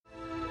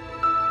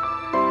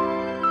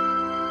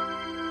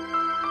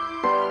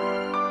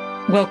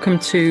Welcome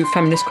to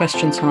Feminist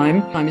Question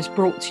Time. Time is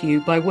brought to you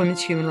by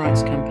Women's Human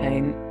Rights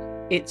Campaign.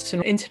 It's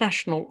an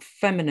international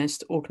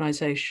feminist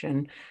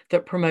organisation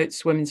that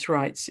promotes women's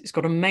rights. It's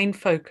got a main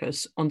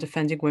focus on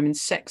defending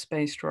women's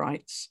sex-based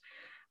rights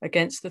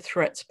against the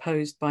threats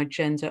posed by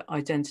gender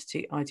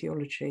identity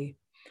ideology.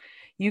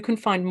 You can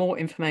find more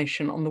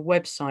information on the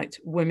website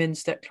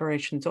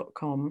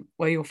womensdeclaration.com,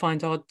 where you'll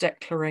find our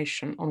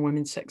declaration on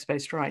women's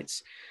sex-based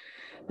rights.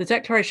 The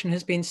declaration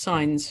has been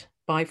signed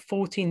by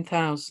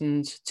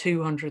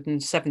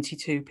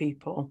 14,272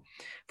 people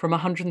from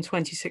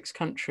 126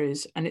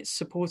 countries, and it's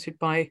supported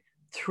by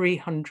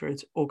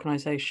 300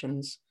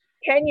 organisations.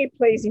 Can you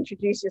please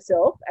introduce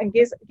yourself and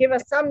give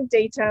us some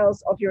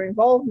details of your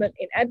involvement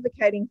in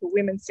advocating for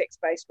women's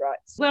sex-based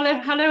rights? Well,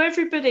 hello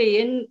everybody.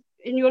 In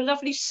your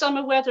lovely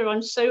summer weather,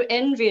 I'm so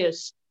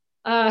envious.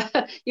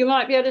 You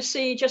might be able to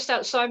see just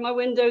outside my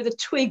window the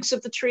twigs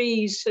of the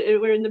trees.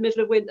 We're in the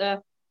middle of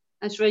winter.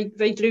 It's very,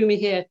 very gloomy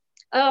here.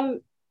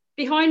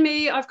 Behind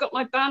me, I've got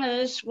my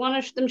banners. One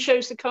of them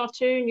shows the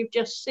cartoon you've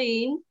just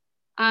seen,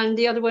 and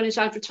the other one is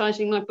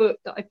advertising my book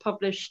that I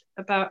published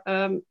about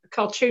a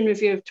cartoon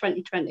review of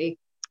 2020.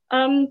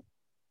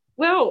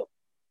 Well,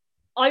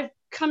 I've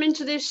come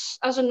into this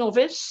as a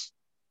novice.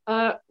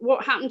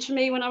 What happened to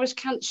me when I was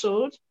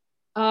cancelled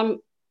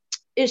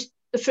is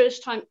the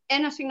first time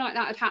anything like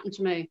that had happened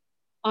to me.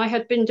 I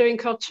had been doing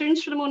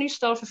cartoons for the Morning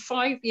Star for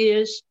 5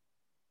 years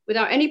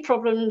without any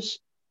problems.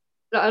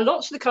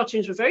 Lots of the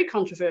cartoons were very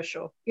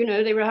controversial. You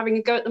know, they were having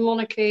a go at the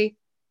monarchy,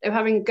 they were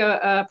having a go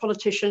at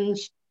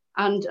politicians,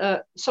 and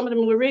some of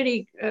them were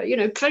really,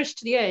 close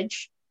to the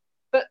edge.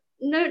 But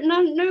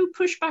no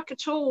pushback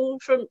at all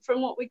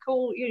from what we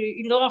call,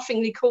 you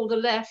laughingly call the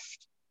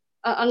left,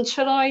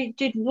 until I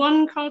did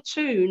one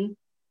cartoon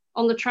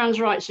on the trans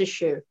rights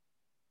issue.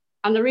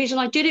 And the reason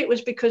I did it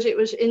was because it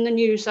was in the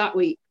news that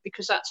week,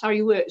 because that's how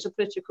you work as a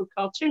political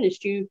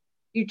cartoonist. You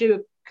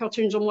do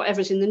cartoons on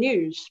whatever's in the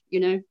news, you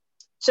know.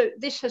 So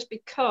this has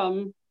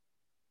become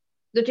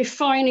the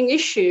defining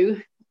issue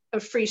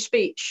of free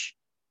speech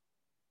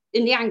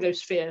in the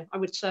Anglosphere, I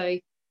would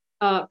say,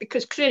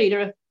 because clearly there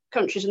are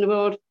countries in the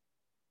world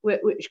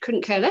which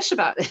couldn't care less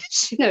about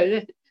this. You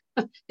know,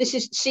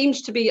 this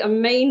seems to be a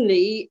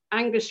mainly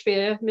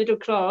Anglosphere, middle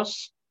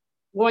class,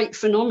 white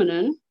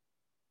phenomenon,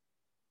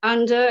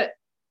 and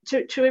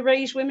to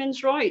erase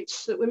women's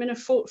rights that women have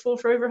fought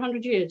for over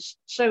 100 years.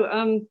 So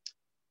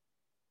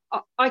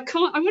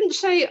I wouldn't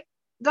say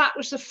that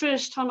was the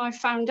first time I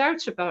found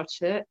out about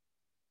it,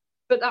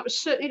 but that was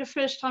certainly the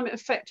first time it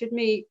affected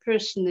me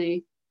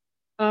personally.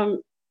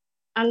 And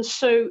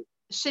so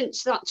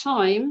since that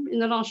time, in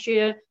the last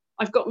year,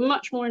 I've got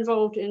much more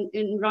involved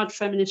in Rad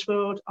Feminist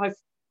World. I've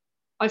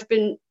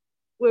been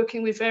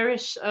working with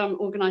various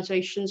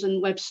organisations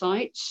and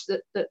websites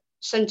that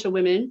centre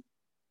women,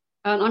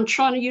 and I'm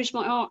trying to use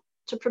my art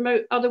to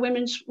promote other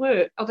women's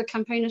work, other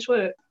campaigners'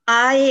 work.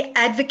 I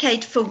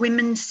advocate for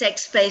women's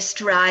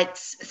sex-based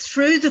rights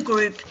through the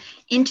group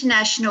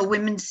International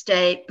Women's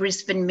Day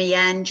Brisbane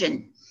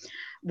Meanjin.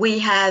 We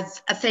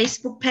have a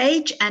Facebook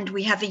page and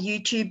we have a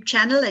YouTube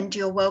channel, and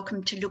you're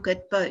welcome to look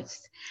at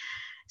both.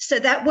 So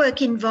that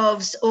work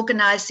involves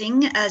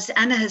organising, as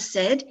Anna has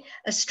said,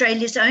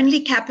 Australia's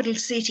only capital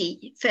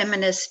city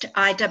feminist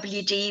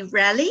IWD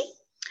rally.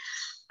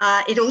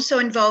 It also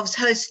involves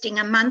hosting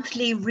a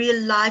monthly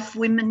real-life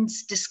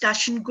women's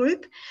discussion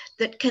group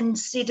that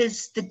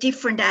considers the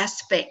different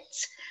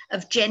aspects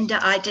of gender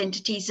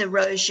identity's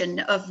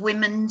erosion of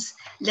women's,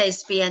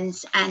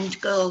 lesbians and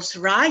girls'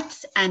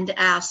 rights and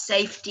our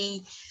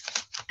safety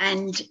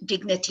and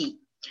dignity.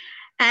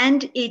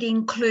 And it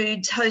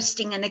includes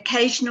hosting an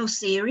occasional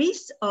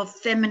series of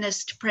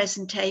feminist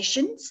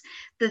presentations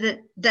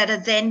that are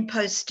then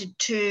posted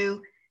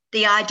to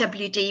the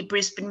IWD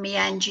Brisbane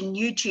Meanjin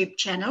YouTube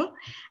channel,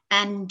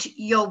 and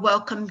you're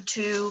welcome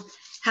to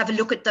have a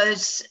look at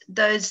those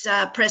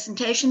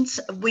presentations.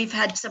 We've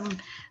had some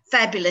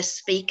fabulous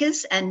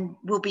speakers, and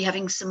we'll be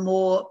having some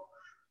more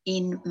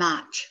in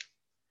March.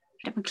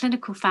 I'm a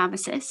clinical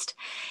pharmacist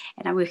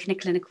and I work in a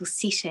clinical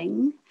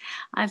setting.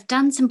 I've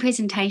done some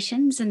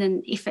presentations in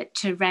an effort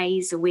to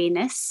raise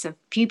awareness of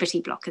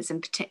puberty blockers in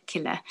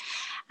particular,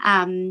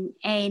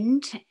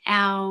 and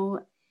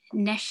our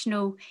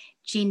National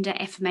Gender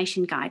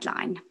Affirmation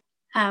Guideline.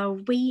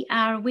 We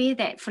are aware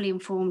that Fully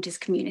Informed is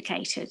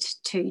communicated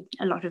to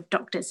a lot of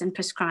doctors and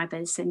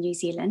prescribers in New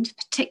Zealand,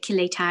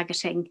 particularly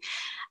targeting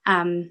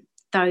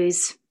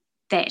those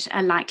that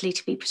are likely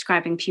to be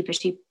prescribing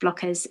puberty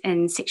blockers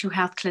in sexual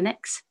health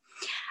clinics,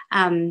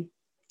 and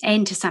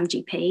to some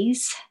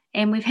GPs.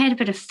 And we've had a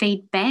bit of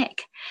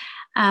feedback,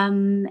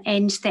 and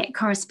that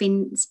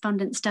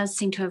correspondence does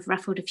seem to have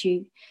ruffled a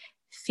few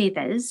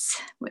feathers,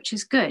 which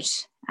is good,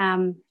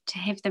 to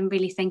have them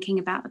really thinking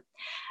about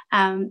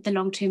the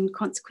long-term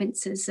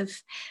consequences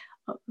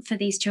for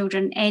these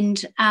children,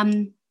 and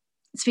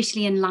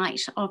especially in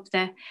light of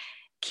the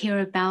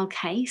Keira Bell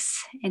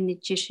case and the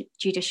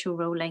judicial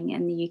ruling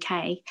in the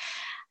UK.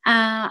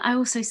 I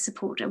also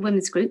support a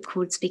women's group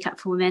called Speak Up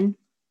for Women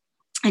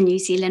in New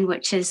Zealand,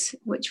 which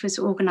was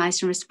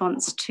organised in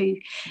response to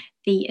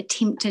the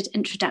attempted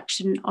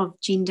introduction of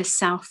gender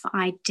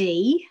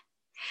self-ID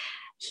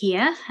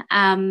here,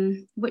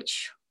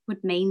 which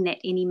would mean that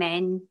any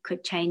man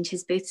could change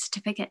his birth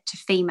certificate to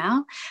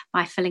female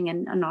by filling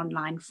in an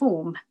online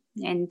form.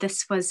 And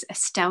this was a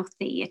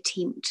stealthy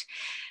attempt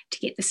to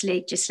get this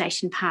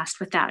legislation passed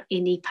without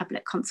any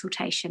public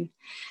consultation,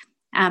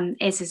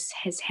 as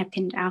has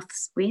happened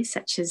elsewhere,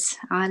 such as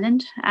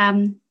Ireland.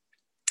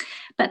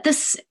 But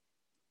this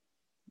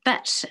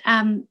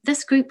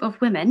group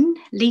of women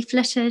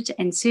leafleted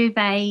and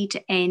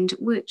surveyed and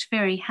worked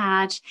very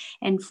hard,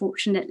 and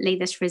fortunately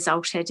this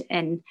resulted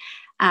in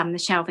the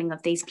shelving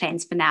of these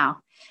plans for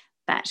now.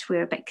 But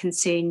we're a bit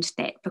concerned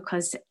that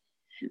because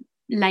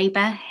Labour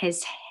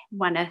has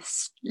won a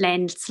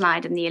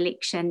landslide in the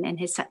election and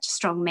has such a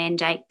strong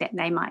mandate, that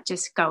they might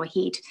just go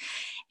ahead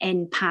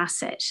and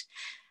pass it.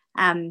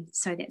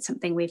 So that's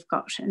something we've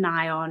got an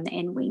eye on,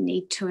 and we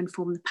need to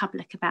inform the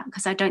public about,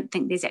 because I don't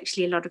think there's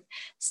actually a lot of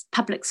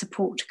public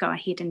support to go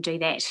ahead and do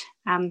that.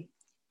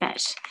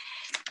 But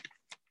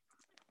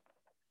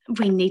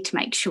we need to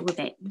make sure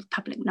that the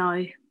public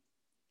know.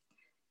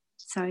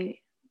 So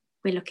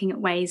we're looking at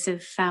ways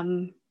of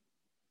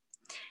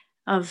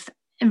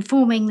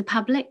informing the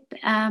public,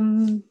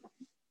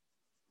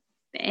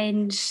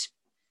 and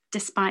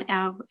despite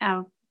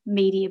our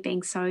media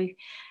being so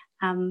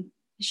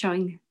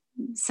showing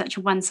such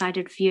a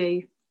one-sided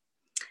view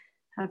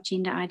of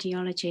gender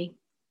ideology.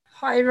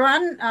 Hi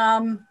everyone,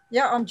 I'm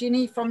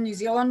Jenny from New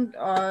Zealand.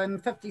 I'm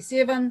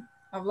 57.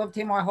 I've lived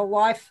here my whole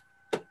life.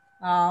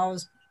 I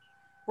was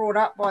brought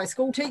up by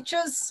school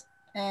teachers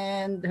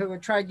and who were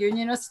trade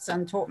unionists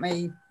and taught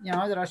me,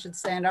 that I should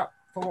stand up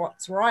for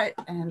what's right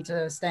and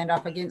to stand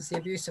up against the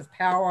abuse of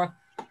power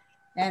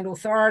and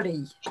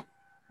authority.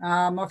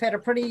 I've had a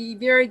pretty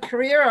varied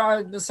career.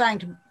 I was saying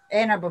to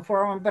Anna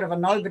before, I'm a bit of a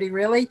nobody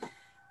really.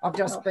 I've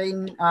just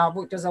been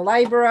worked as a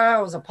labourer. I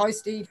was a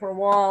postie for a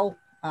while.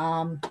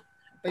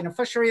 Been a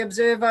fishery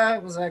observer.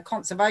 Was a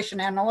conservation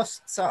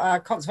analyst, so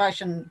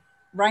conservation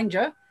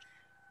ranger.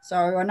 So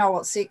I know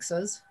what sex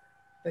is,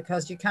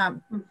 because you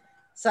can't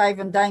save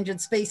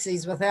endangered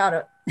species without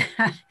it.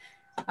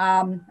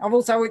 I've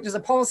also worked as a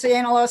policy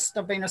analyst.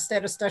 I've been a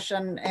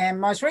statistician, and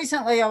most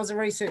recently I was a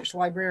research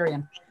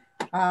librarian.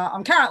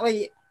 I'm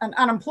currently an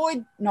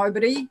unemployed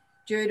nobody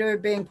due to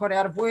being put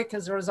out of work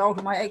as a result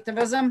of my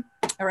activism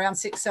around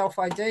sex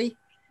self-ID.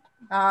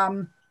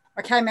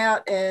 I came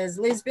out as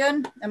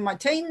lesbian in my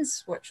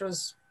teens, which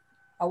was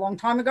a long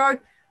time ago.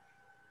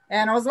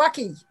 And I was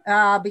lucky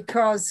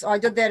because I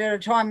did that at a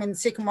time when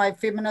second wave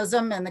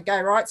feminism and the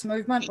gay rights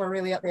movement were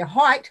really at their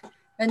height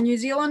in New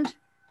Zealand.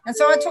 And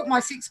so I took my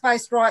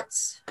sex-based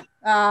rights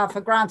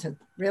for granted,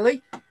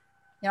 really.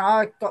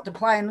 I got to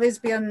play in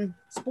lesbian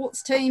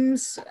sports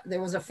teams.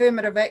 There was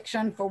affirmative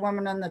action for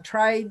women in the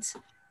trades.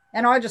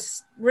 And I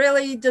just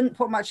really didn't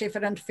put much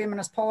effort into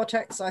feminist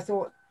politics. I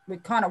thought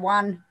we'd kind of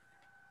won.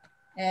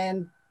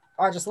 And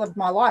I just lived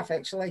my life,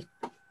 actually.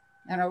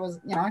 And it was,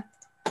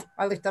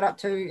 I left it up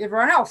to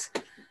everyone else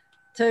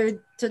to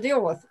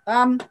deal with.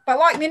 But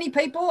like many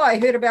people, I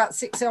heard about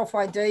sex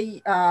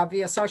self-ID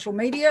via social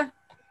media.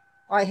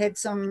 I had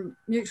some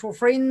mutual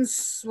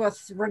friends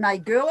with Renee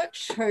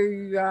Gerlich,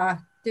 who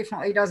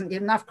definitely doesn't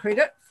get enough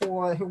credit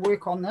for her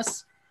work on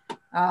this.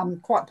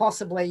 Quite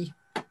possibly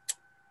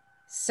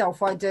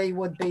self-ID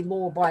would be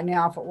law by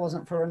now if it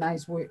wasn't for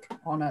Renee's work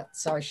on it.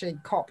 So she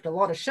copped a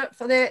lot of shit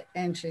for that,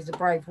 and she's a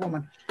brave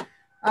woman.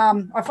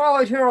 I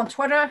followed her on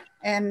Twitter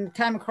and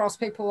came across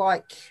people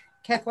like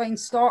Kathleen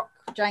Stock,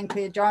 Jane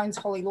Claire Jones,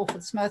 Holly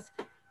Lawford-Smith,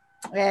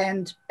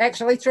 and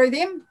actually through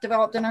them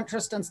developed an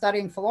interest in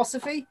studying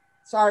philosophy.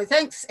 So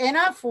thanks,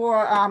 Anna,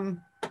 for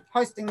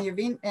hosting the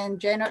event, and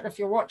Janet, if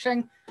you're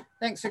watching,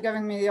 thanks for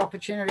giving me the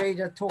opportunity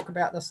to talk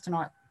about this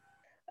tonight.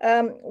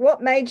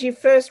 What made you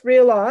first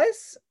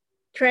realise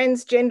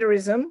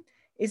transgenderism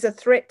is a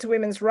threat to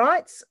women's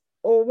rights,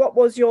 or what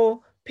was your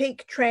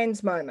peak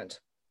trans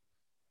moment?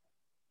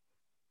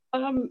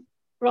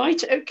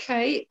 Right,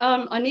 okay.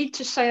 I need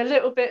to say a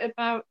little bit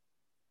about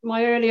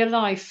my earlier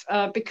life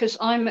because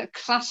I'm a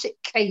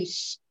classic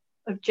case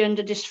of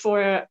gender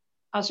dysphoria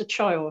as a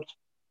child.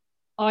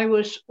 I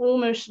was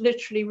almost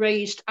literally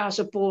raised as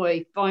a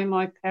boy by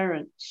my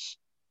parents.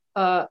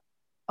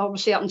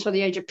 Obviously up until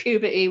the age of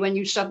puberty, when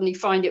you suddenly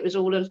find it was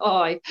all a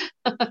lie,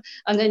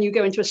 and then you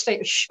go into a state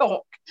of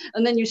shock,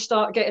 and then you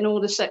start getting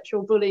all the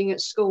sexual bullying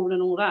at school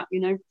and all that,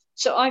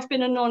 So I've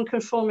been a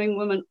non-conforming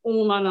woman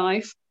all my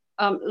life.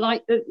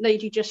 Like the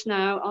lady just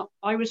now,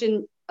 I was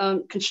in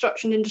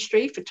construction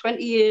industry for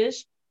 20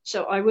 years.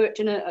 So I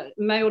worked in a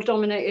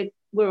male-dominated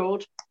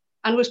world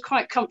and was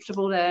quite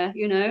comfortable there,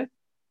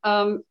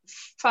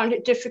 Found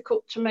it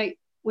difficult to make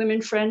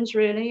women friends,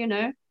 really,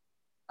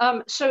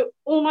 So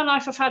all my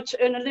life I've had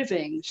to earn a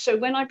living. So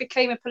when I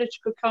became a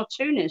political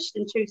cartoonist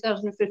in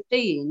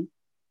 2015,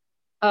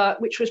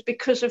 which was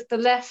because of the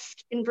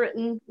left in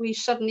Britain, we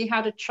suddenly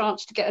had a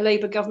chance to get a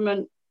Labour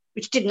government,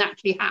 which didn't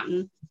actually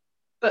happen.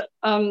 But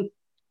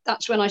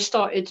that's when I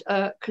started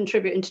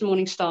contributing to the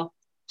Morning Star.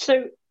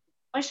 So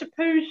I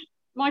suppose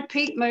my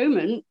peak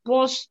moment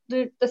was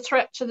the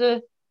threat to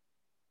the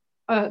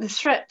the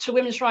threat to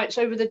women's rights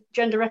over the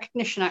Gender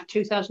Recognition Act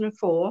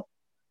 2004.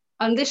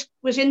 And this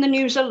was in the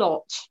news a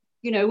lot.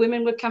 You know,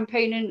 women were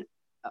campaigning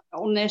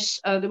on this.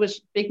 There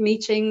was big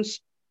meetings.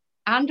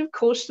 And of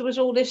course, there was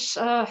all this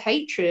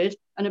hatred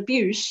and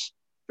abuse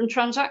from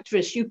trans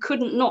activists. You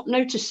couldn't not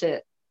notice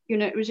it. You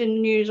know, it was in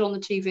the news, on the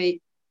TV,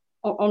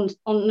 on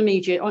the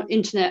media, on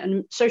internet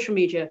and social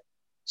media.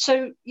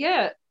 So,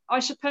 yeah, I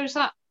suppose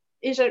that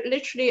is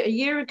literally a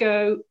year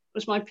ago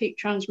was my peak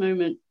trans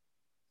moment.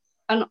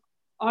 And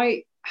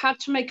I had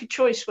to make a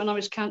choice when I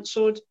was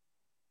cancelled.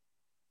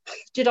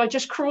 Did I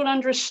just crawl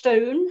under a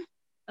stone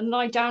and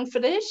lie down for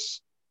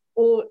this?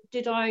 Or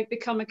did I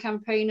become a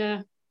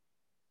campaigner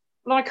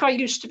like I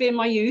used to be in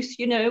my youth,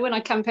 you know, when I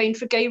campaigned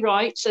for gay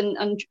rights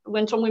and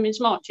went on women's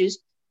marches,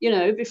 you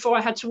know, before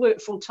I had to work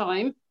full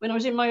time? When I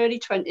was in my early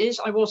 20s,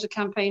 I was a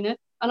campaigner.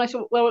 And I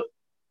thought, well,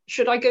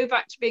 should I go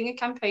back to being a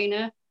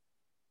campaigner,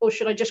 or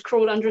should I just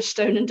crawl under a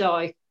stone and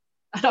die?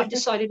 And I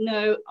decided,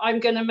 no, I'm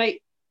going to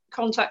make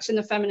contacts in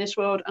the feminist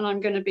world, and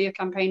I'm going to be a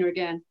campaigner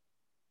again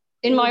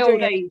in my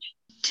old age.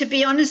 To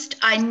be honest,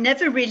 I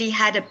never really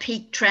had a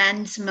peak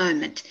trans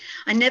moment.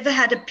 I never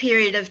had a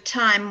period of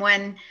time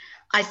when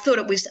I thought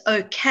it was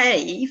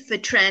okay for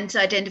trans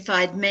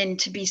identified men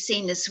to be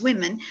seen as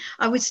women.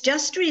 I was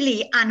just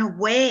really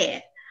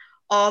unaware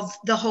of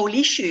the whole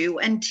issue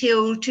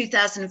until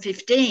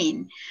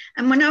 2015.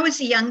 And when I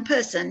was a young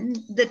person,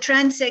 the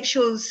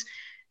transsexuals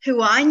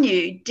who I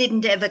knew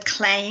didn't ever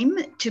claim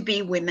to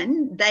be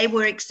women. They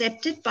were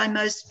accepted by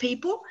most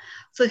people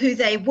for who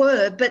they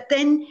were. But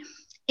then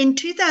in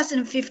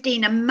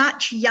 2015, a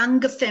much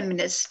younger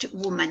feminist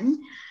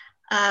woman,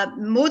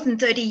 more than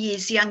 30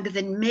 years younger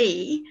than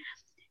me,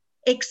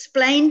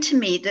 explained to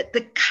me that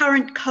the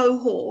current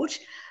cohort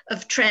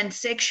of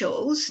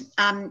transsexuals,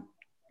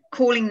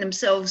 calling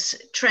themselves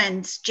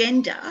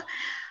transgender,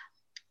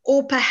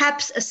 or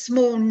perhaps a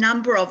small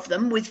number of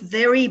them with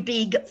very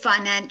big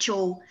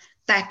financial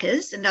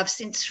backers, and I've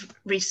since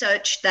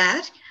researched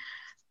that,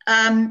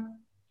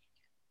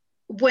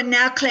 were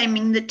now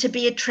claiming that to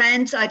be a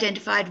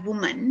trans-identified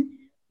woman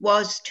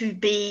was to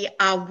be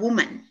a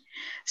woman.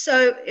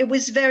 So it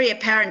was very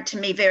apparent to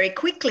me very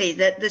quickly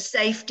that the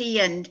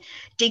safety and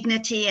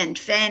dignity and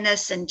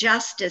fairness and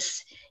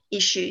justice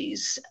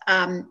issues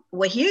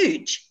were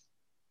huge,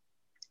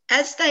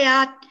 as they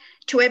are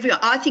to everyone.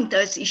 I think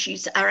those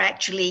issues are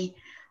actually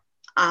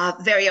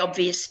very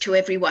obvious to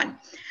everyone.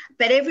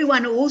 But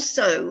everyone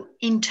also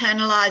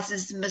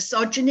internalizes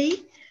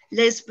misogyny,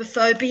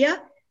 lesbophobia,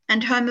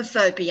 and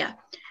homophobia.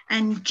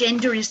 And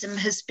genderism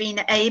has been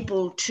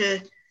able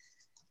to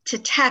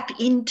tap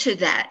into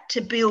that,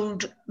 to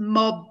build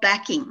mob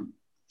backing.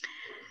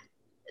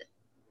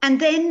 And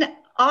then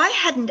I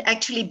hadn't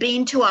actually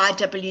been to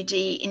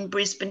IWD in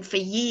Brisbane for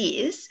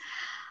years,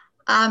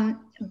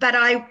 but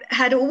I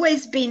had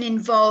always been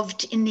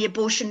involved in the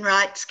abortion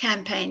rights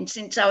campaign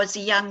since I was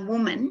a young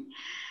woman.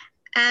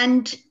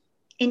 And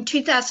in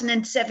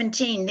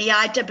 2017, the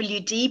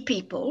IWD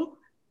people,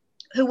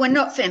 who were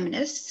not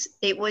feminists,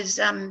 it was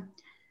a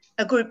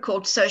group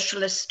called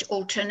Socialist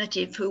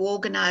Alternative who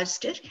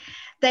organised it,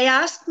 they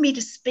asked me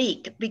to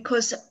speak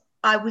because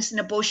I was an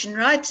abortion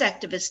rights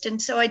activist,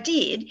 and so I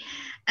did.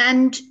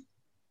 And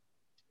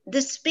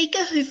the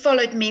speaker who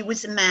followed me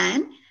was a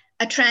man,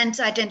 a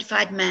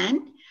trans-identified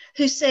man,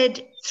 who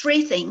said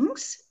three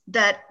things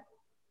that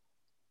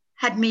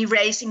had me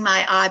raising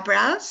my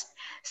eyebrows.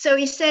 So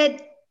he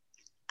said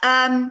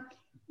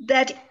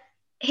that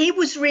he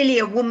was really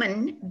a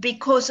woman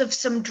because of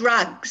some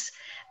drugs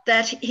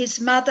that his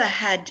mother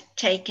had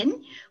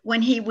taken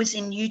when he was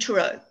in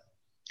utero.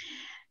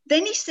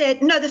 Then he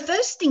said, no, the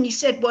first thing he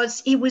said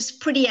was he was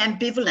pretty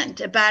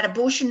ambivalent about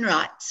abortion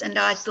rights. And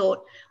I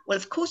thought, well,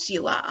 of course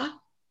you are.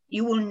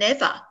 You will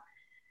never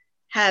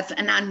have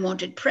an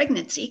unwanted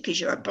pregnancy because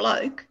you're a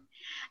bloke.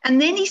 And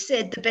then he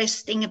said the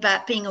best thing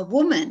about being a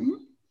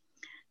woman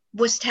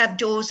was to have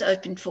doors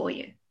open for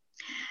you.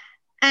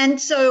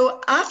 And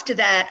so after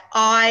that,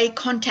 I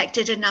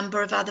contacted a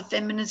number of other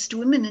feminist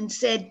women and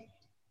said,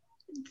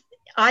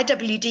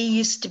 IWD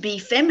used to be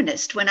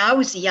feminist when I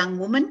was a young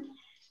woman.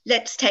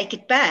 Let's take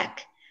it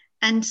back.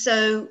 And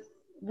so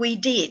we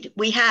did.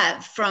 We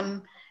have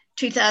from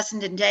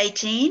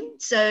 2018.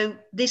 So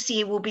this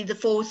year will be the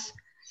fourth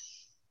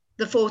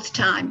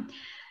time.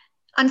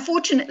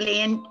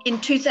 Unfortunately,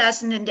 in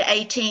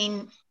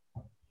 2018,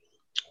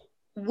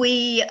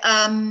 we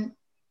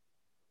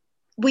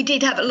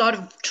did have a lot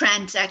of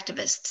trans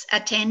activists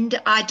attend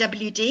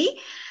IWD,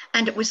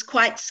 and it was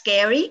quite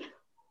scary.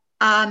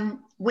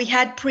 We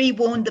had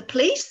pre-warned the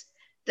police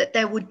that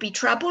there would be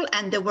trouble,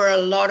 and there were a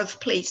lot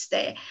of police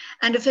there.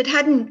 And if it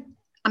hadn't,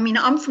 I mean,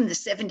 I'm from the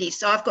 70s,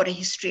 so I've got a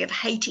history of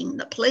hating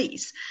the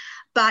police,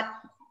 but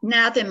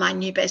now they're my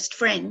new best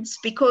friends,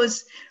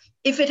 because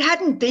if it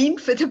hadn't been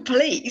for the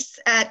police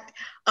at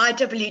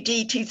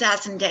IWD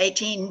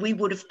 2018, we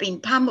would have been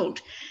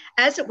pummeled.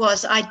 As it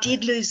was, I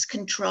did lose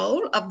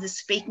control of the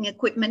speaking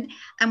equipment,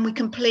 and we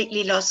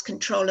completely lost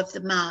control of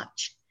the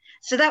march.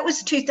 So that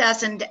was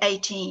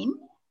 2018.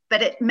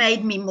 but it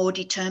made me more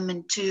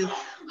determined to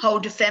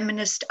hold a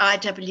feminist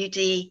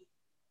IWD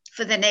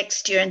for the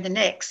next year and the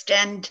next.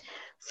 And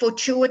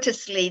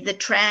fortuitously, the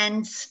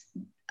trans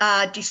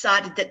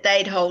decided that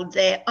they'd hold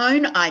their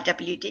own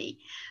IWD.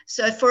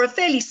 So for a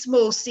fairly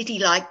small city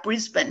like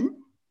Brisbane,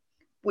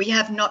 we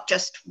have not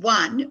just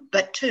one,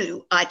 but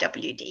two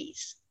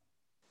IWDs.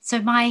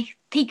 So my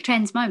peak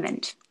trans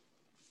moment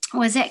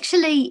was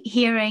actually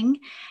hearing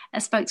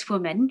a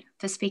spokeswoman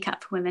for Speak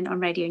Up for Women on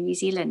Radio New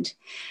Zealand.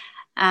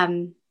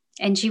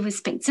 And she was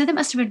speaking, so that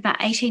must have been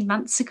about 18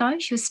 months ago.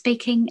 She was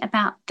speaking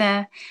about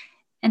the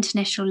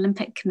International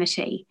Olympic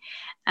Committee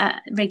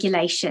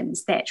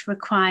regulations that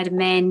required a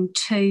man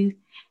to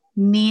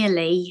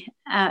merely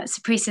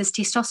suppress his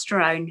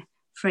testosterone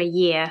for a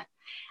year.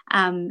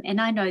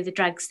 And I know the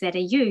drugs that are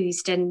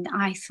used, and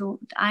I thought,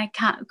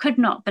 could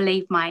not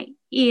believe my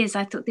ears.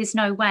 I thought there's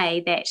no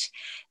way that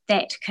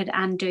could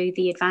undo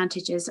the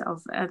advantages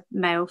of a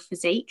male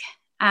physique.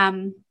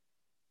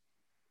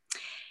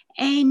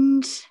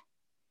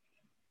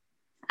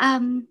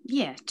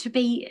 To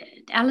be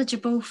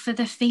eligible for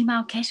the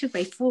female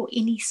category for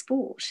any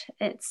sport.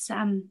 But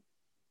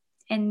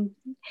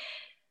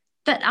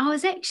I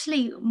was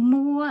actually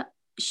more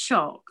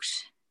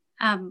shocked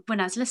when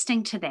I was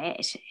listening to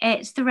that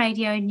at the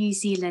Radio New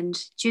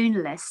Zealand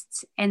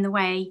journalists and the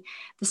way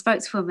the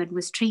spokeswoman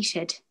was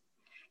treated.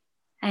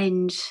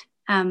 And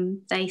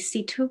they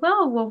said to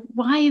her, well,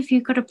 why have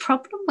you got a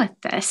problem with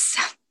this?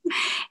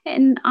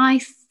 And I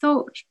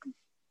thought,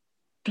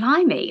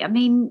 blimey, I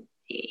mean,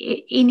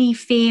 any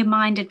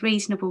fair-minded,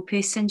 reasonable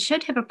person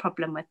should have a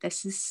problem with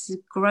this. This is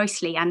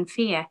grossly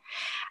unfair.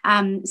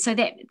 So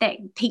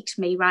that piqued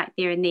me right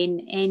there and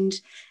then. And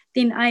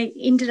then I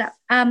ended up,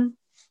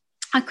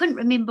 I couldn't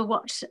remember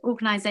what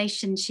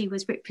organisation she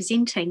was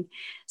representing.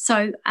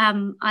 So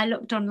I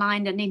looked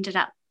online and ended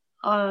up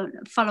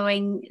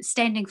following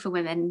Standing for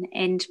Women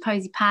and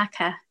Posy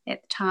Parker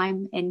at the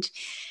time. And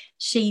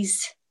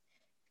she's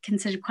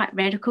considered quite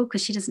radical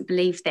because she doesn't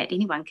believe that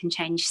anyone can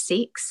change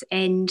sex,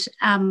 and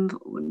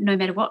no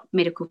matter what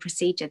medical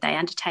procedure they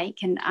undertake.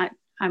 And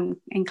I'm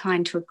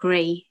inclined to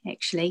agree,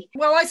 actually.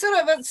 Well,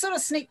 it sort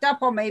of sneaked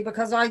up on me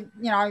because I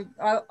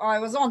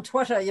was on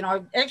Twitter.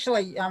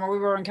 Actually, we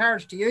were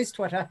encouraged to use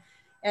Twitter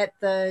at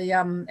the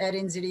at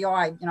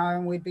NZEI.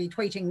 And we'd be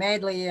tweeting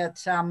madly at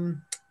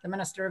the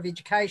Minister of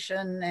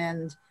Education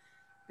and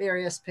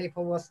various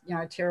people with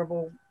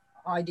terrible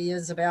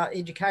ideas about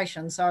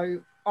education.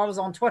 So I was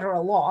on Twitter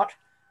a lot,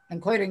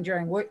 including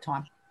during work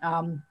time.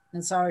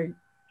 And so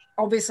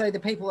obviously the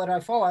people that I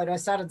followed, I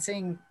started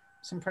seeing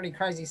some pretty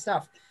crazy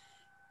stuff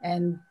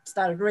and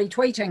started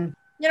retweeting.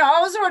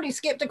 I was already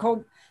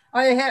skeptical.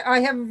 I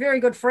have a very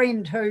good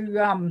friend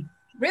who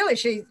really,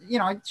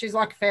 she's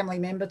like a family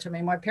member to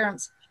me. My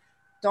parents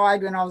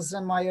died when I was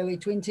in my early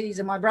 20s,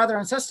 and my brother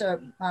and sister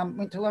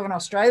went to live in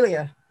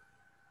Australia,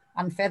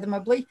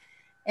 unfathomably.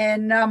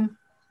 And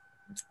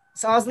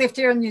so I was left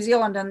here in New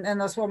Zealand,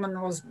 and this woman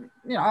was,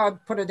 I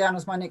put her down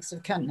as my next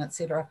of kin,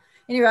 etc.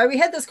 Anyway, we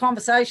had this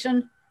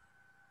conversation,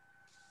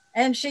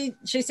 and she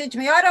said to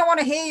me, I don't want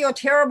to hear your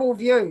terrible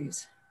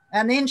views.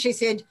 And then she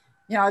said,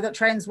 that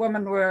trans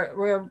women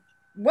were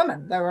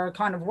women. They were a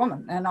kind of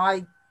woman. And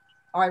I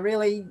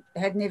really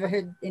had never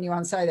heard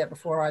anyone say that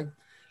before.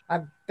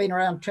 I've been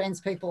around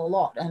trans people a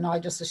lot, and I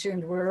just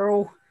assumed we were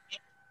all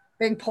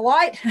being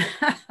polite,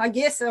 I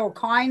guess, or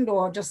kind,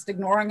 or just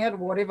ignoring it or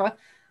whatever.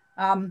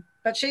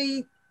 But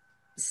she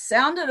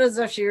sounded as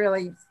if she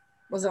really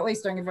was at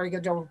least doing a very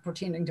good job of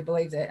pretending to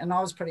believe that. And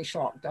I was pretty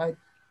shocked.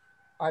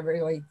 I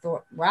really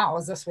thought, wow,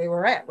 is this where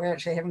we're at? We're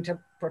actually having to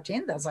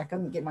pretend this. I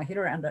couldn't get my head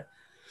around it.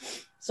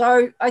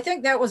 So I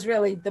think that was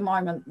really the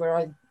moment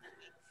where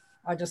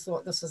I just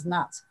thought, this is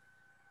nuts.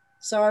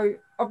 So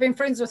I've been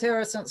friends with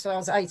her since I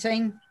was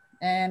 18,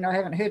 and I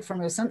haven't heard from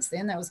her since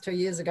then. That was 2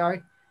 years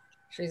ago.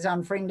 She's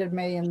unfriended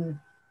me and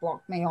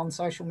blocked me on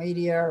social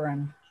media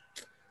and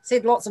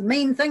said lots of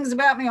mean things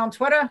about me on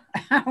Twitter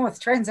with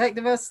trans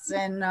activists.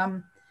 And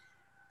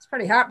it's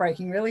pretty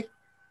heartbreaking, really,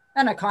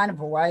 in a kind of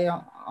a way.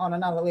 On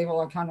another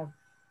level, I kind of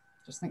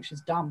just think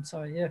she's dumb.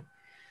 So, yeah.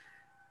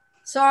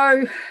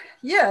 So,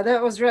 yeah,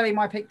 that was really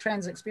my peak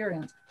trans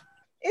experience.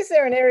 Is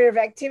there an area of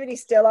activity,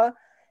 Stella,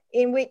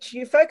 in which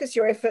you focus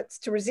your efforts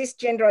to resist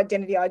gender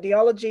identity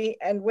ideology,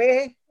 and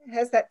where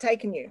has that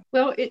taken you?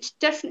 Well, it's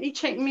definitely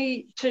taken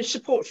me to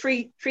support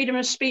freedom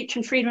of speech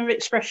and freedom of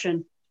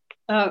expression.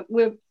 I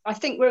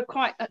think we're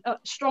quite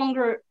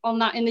stronger on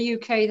that in the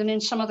UK than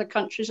in some other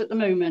countries at the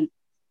moment.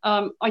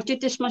 I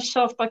did this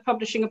myself by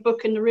publishing a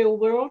book in the Real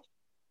World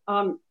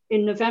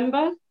in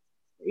November.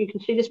 You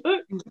can see this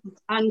book,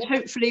 and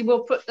hopefully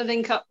we'll put the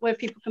link up where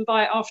people can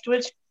buy it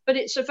afterwards. But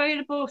it's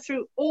available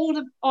through all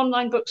the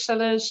online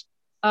booksellers,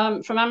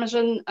 from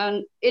Amazon,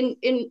 and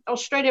in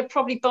Australia,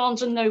 probably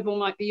Barnes & Noble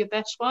might be your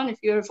best one if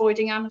you're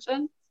avoiding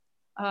Amazon.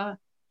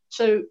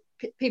 So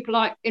people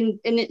like in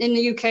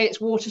the UK, it's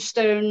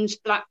Waterstones,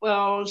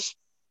 Blackwell's,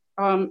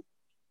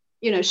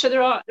 so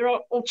there are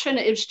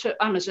alternatives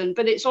to Amazon,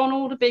 but it's on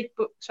all the big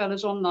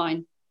booksellers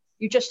online.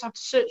 You just have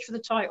to search for the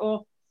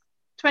title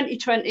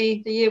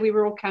 2020, the year we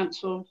were all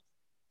cancelled,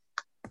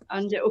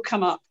 and it will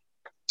come up.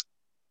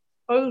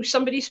 Oh,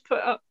 somebody's put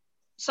up,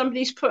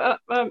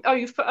 oh,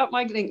 you've put up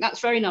my link. That's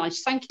very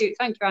nice. Thank you,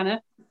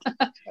 Anna.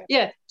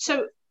 Yeah,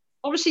 so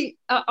obviously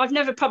I've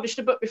never published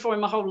a book before in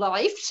my whole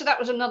life. So that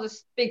was another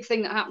big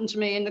thing that happened to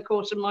me in the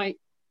course of my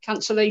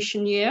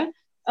cancellation year.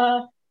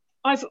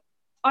 I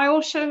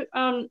also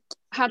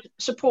had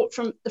support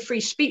from the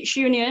Free Speech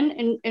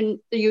Union in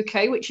the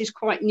UK, which is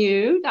quite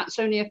new. That's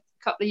only a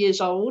couple of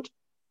years old.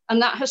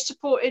 And that has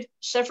supported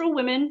several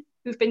women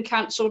who've been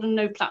cancelled and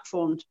no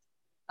platformed.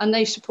 And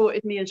they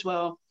supported me as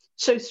well.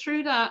 So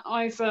through that,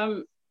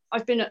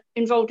 I've been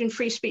involved in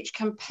free speech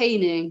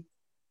campaigning.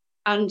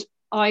 And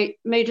I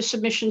made a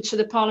submission to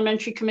the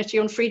Parliamentary Committee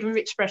on Freedom of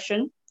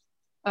Expression,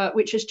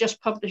 which has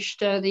just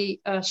published the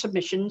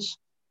submissions.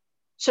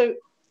 So,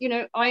 you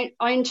know, I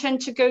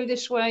intend to go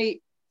this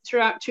way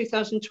throughout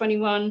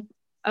 2021.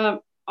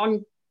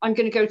 I'm going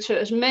to go to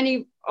as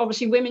many,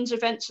 obviously, women's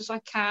events as I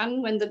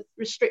can when the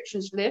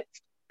restrictions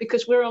lift,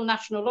 because we're on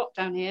national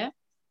lockdown here.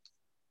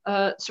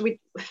 So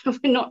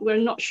we're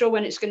not sure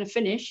when it's going to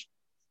finish.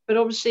 But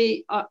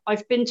obviously,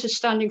 I've been to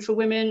Standing for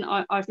Women.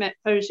 I've met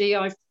Posy.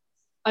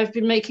 I've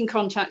been making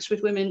contacts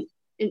with women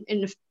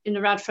in the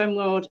RADFEM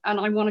world, and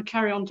I want to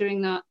carry on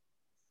doing that.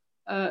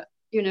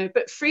 You know,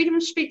 but freedom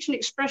of speech and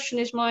expression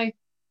is my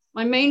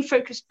main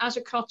focus as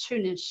a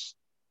cartoonist,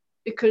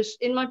 because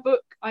in my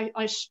book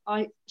I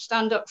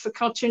stand up for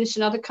cartoonists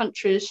in other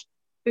countries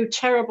who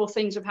terrible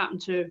things have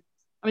happened to.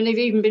 I mean, they've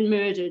even been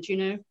murdered, you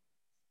know.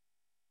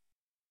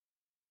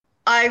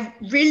 I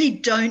really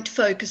don't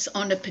focus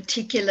on a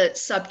particular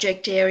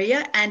subject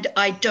area, and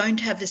I don't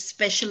have a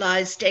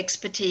specialised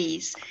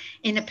expertise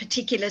in a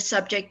particular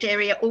subject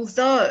area,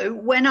 although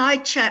when I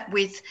chat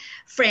with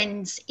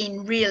friends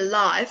in real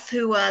life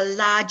who are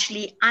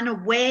largely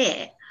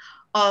unaware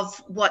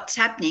of what's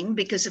happening,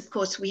 because of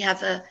course we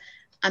have a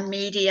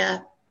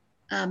media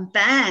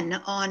ban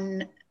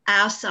on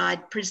our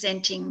side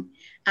presenting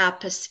our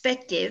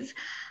perspective,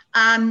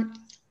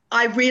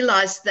 I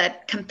realise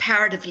that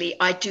comparatively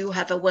I do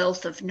have a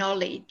wealth of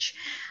knowledge.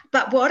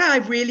 But what I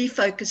really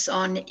focus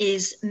on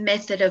is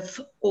method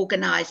of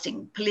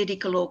organising,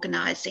 political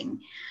organising.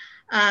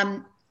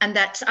 And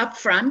that's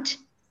upfront,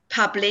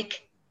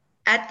 public,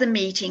 at the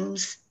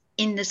meetings,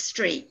 in the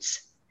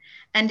streets.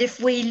 And if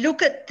we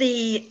look at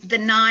the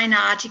 9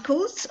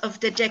 articles of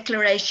the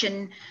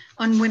Declaration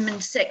on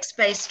Women's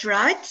Sex-Based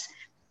Rights,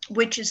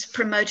 which is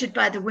promoted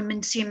by the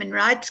Women's Human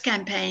Rights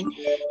Campaign,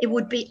 it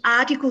would be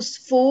Articles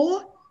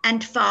 4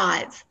 and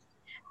 5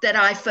 that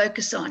I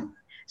focus on.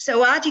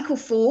 So Article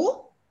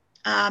 4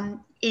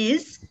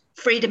 is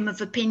freedom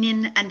of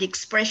opinion and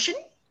expression,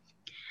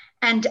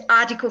 and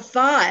Article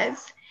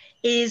 5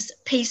 is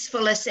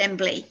peaceful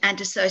assembly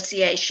and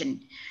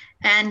association.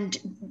 And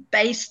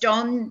based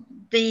on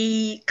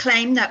the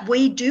claim that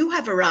we do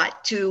have a right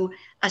to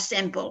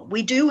assemble,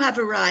 we do have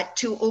a right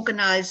to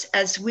organise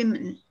as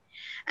women,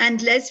 and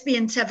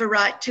lesbians have a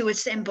right to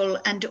assemble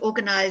and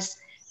organise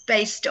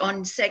based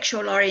on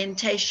sexual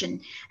orientation.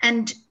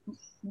 And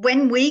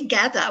when we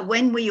gather,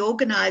 when we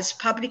organise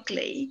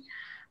publicly,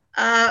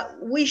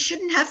 we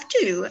shouldn't have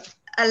to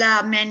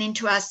allow men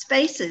into our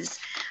spaces.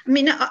 I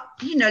mean,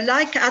 you know,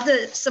 like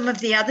some of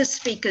the other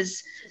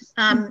speakers,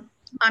 I'm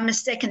a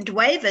second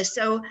waver,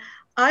 so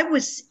I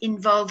was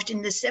involved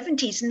in the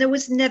 70s, and there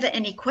was never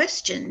any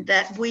question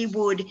that we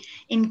would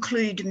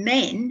include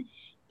men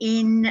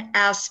in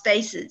our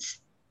spaces.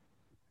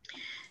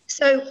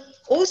 So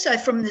also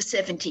from the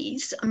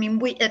 70s, I mean,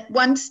 we at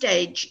one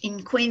stage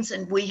in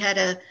Queensland, we had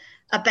a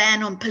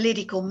ban on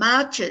political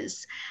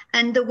marches.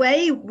 And the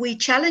way we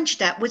challenged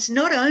that was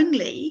not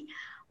only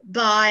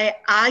by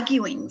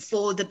arguing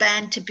for the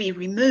ban to be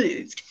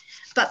removed,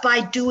 but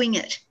by doing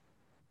it,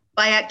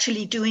 by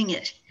actually doing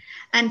it.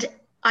 And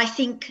I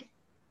think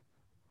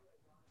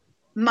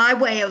my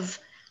way of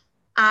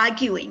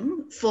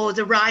arguing for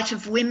the right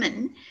of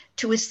women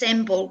to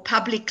assemble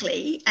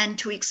publicly and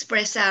to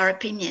express our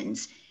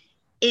opinions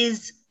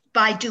is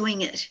by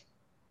doing it.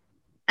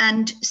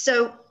 And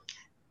so,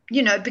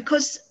 you know,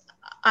 because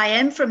I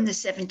am from the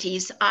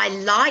 70s, I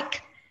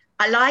like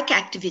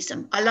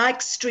activism. I like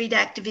street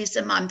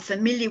activism. I'm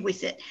familiar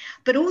with it.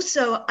 But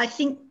also, I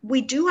think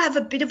we do have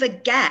a bit of a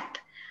gap.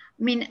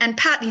 I mean, and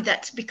partly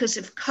that's because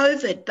of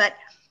COVID, but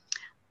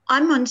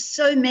I'm on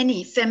so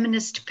many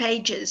feminist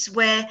pages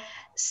where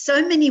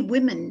so many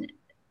women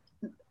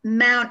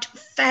mount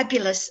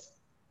fabulous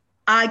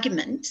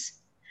arguments,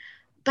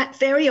 but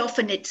very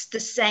often it's the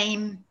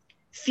same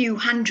few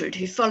hundred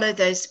who follow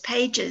those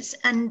pages.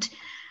 And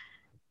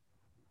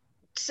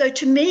so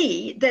to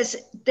me,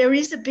 there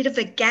is a bit of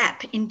a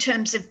gap in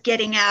terms of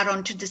getting out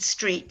onto the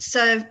street.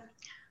 So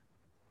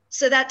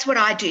that's what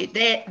I do.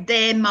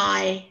 They're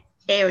my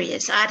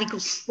areas,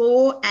 Articles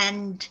 4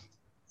 and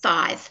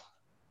 5.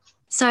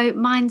 So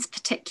mine's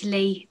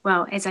particularly,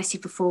 well, as I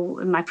said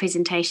before in my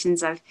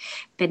presentations, I've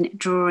been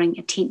drawing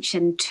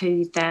attention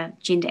to the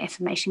Gender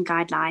Affirmation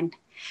Guideline,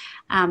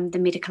 the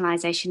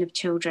medicalisation of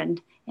children,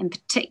 and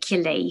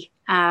particularly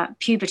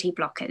puberty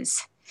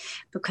blockers,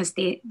 because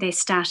they're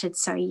started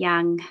so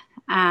young.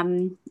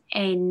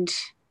 And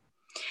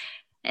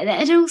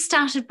it all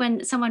started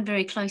when someone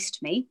very close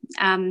to me,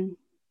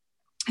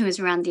 who was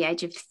around the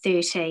age of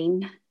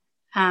 13,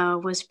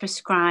 was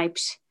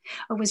prescribed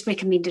or was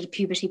recommended a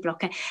puberty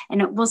blocker.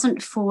 And it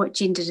wasn't for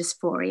gender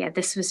dysphoria.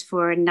 This was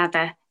for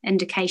another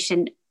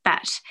indication,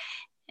 but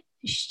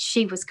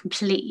she was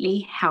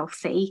completely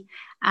healthy,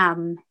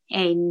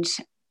 and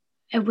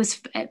it was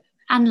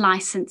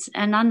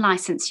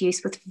unlicensed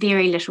use with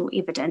very little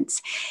evidence.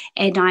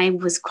 And I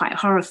was quite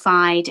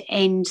horrified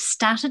and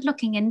started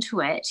looking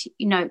into it,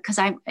 because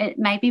it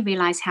made me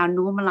realise how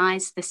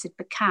normalised this had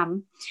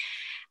become.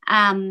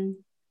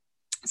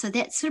 So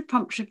that sort of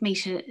prompted me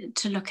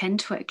to look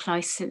into it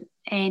closer.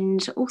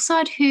 And also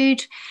I'd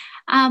heard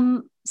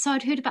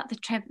about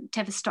the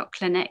Tavistock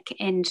Clinic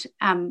and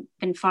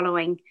been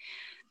following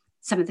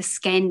some of the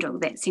scandal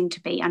that seemed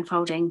to be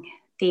unfolding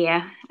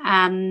there.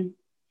 And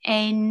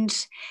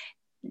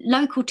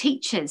local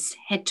teachers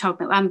had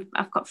told me,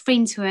 I've got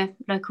friends who are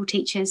local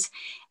teachers,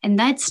 and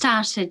they'd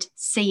started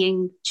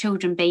seeing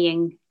children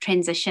being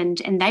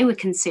transitioned, and they were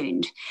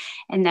concerned.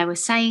 And they were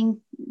saying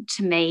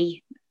to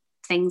me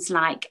things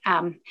like,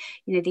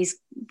 these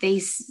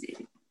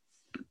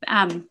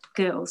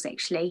girls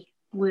actually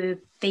were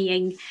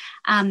being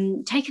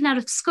taken out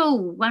of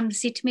school. One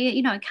said to me,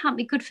 it can't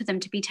be good for them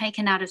to be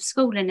taken out of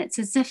school, and it's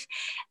as if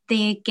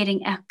they're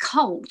getting a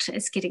cult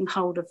is getting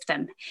hold of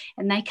them,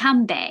 and they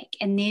come back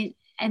and they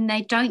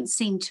don't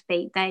seem to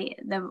be, they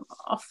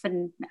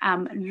often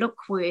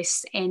look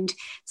worse and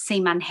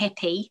seem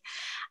unhappy.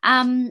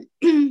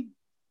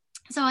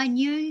 So I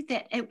knew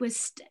that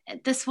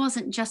this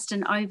wasn't just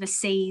an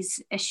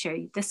overseas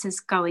issue. This is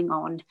going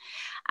on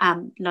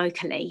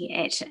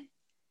locally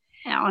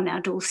on our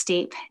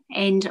doorstep.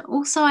 And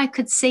also I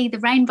could see the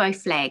rainbow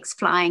flags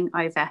flying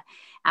over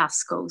our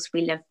schools.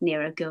 We live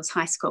near a girls'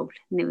 high school,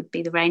 and there would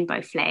be the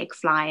rainbow flag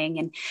flying,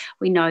 and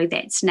we know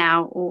that's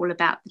now all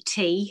about the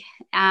tea.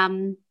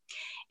 And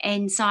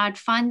so I'd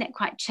find that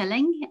quite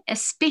chilling,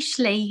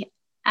 especially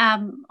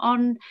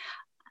on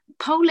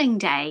polling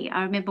day.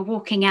 I remember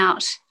walking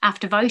out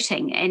after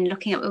voting and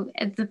looking at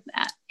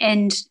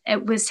and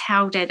it was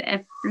held at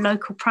a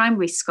local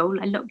primary school.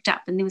 I looked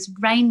up and there was a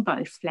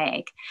rainbow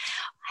flag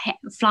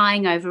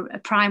flying over a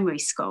primary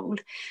school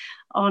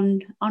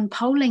on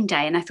polling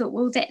day, and I thought,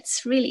 well,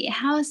 that's really,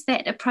 how is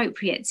that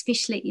appropriate,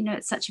 especially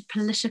it's such a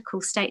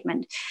political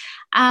statement.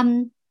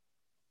 And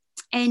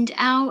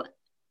our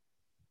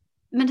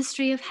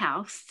Ministry of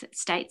Health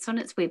states on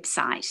its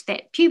website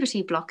that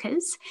puberty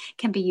blockers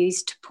can be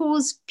used to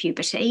pause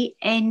puberty,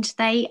 and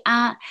they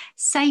are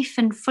safe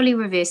and fully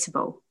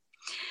reversible.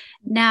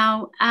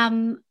 Now,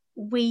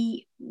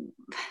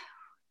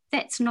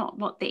 that's not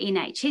what the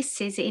NHS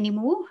says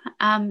anymore,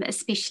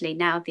 especially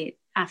now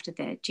after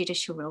the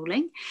judicial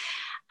ruling.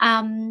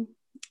 And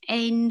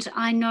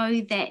I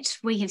know that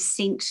we have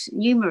sent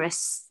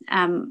numerous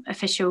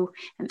Official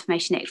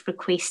Information Act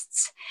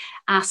requests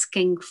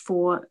asking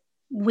for,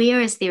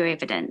 where is there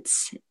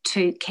evidence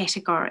to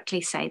categorically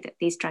say that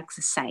these drugs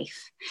are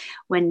safe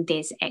when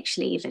there's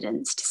actually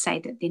evidence to say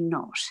that they're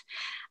not?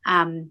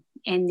 And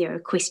there are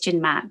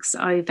question marks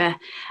over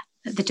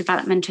the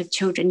development of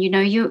children.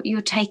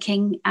 You're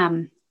taking,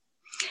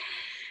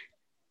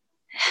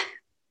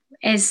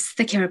 as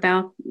the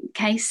Kiribati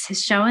case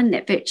has shown,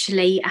 that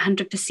virtually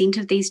 100%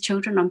 of these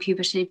children on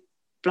puberty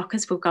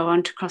blockers will go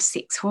on to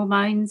cross-sex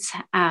hormones.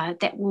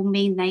 That will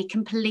mean they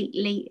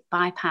completely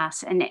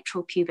bypass a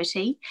natural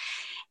puberty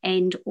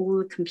and all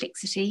the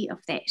complexity of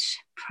that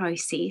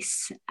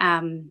process.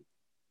 And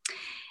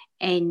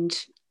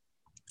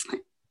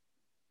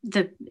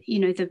the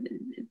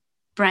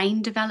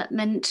brain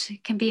development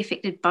can be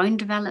affected, bone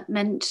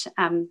development.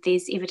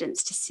 There's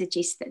evidence to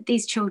suggest that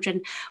these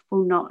children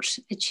will not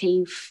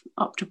achieve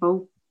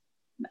optimal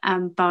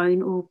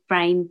bone or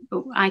brain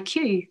or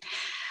IQ.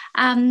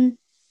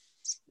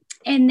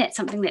 And that's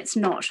something that's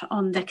not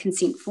on the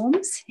consent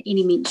forms,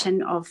 any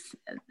mention of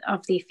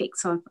the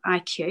effects of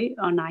IQ,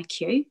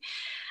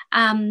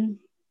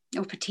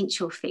 or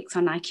potential effects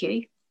on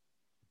IQ.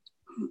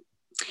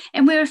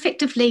 And we're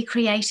effectively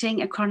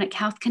creating a chronic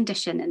health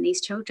condition in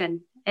these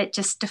children. It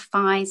just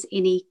defies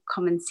any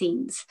common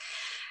sense.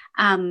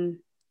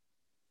 And,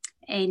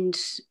 it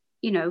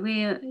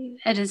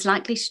is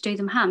likely to do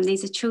them harm.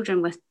 These are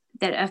children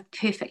that are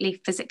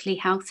perfectly physically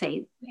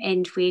healthy,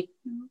 and we're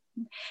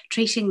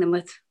treating them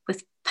with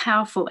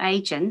powerful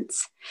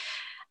agents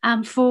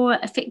for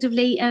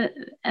effectively a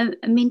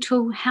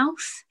mental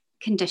health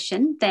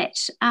condition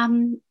that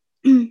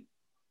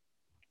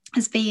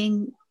is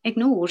being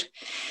ignored.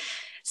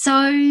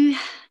 So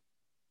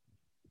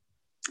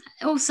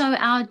also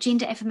our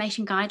gender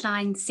affirmation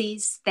guideline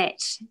says that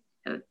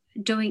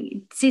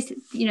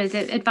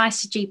the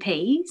advice to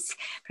GPs,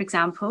 for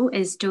example,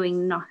 is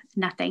doing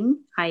nothing,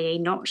 i.e.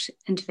 not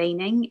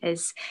intervening,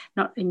 is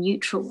not a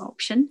neutral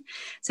option.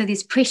 So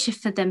there's pressure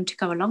for them to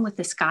go along with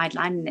this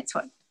guideline, and that's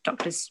what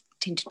doctors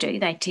tend to do.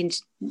 They tend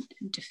to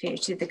defer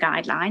to the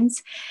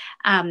guidelines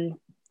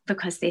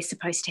because they're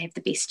supposed to have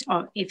the best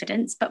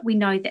evidence. But we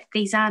know that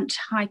these aren't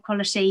high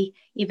quality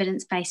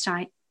evidence-based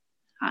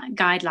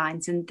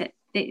guidelines, and that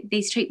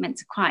these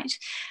treatments are quite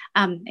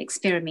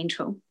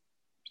experimental.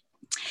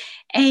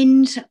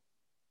 And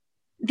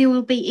there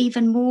will be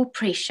even more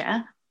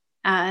pressure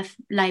if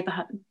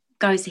Labor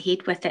goes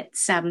ahead with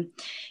its,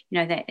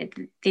 that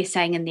they're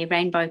saying in their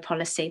rainbow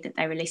policy that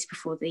they released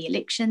before the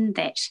election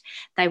that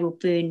they will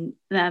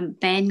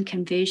ban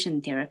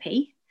conversion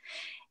therapy,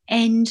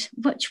 and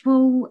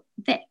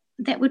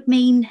that would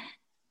mean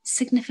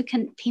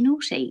significant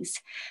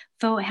penalties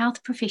for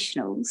health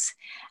professionals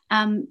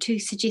to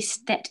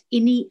suggest that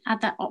any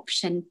other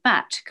option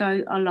but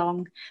go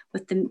along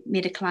with the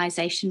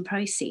medicalisation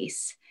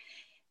process.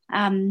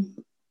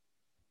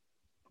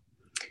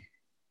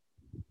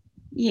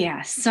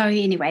 So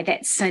anyway,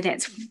 that's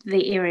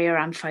the area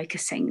I'm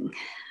focusing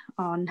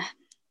on.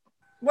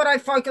 What I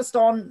focused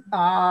on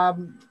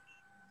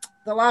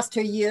the last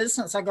 2 years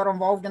since I got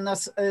involved in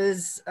this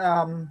is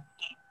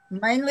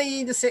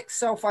mainly the sex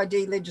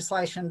self-ID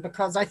legislation,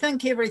 because I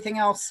think everything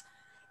else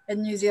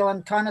in New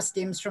Zealand kind of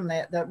stems from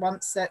that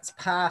once that's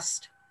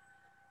passed,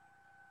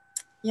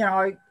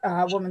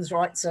 women's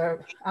rights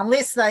are,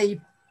 unless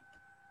they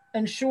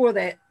ensure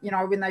that,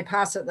 when they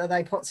pass it, that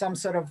they put some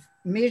sort of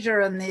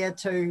measure in there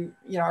to,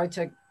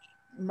 to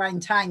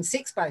maintain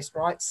sex-based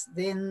rights,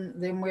 then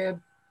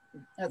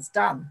it's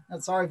done.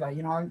 It's over,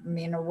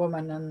 men or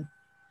women, and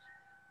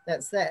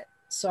that's that.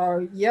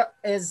 So, yep,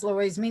 as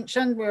Louise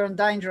mentioned, we're in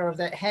danger of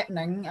that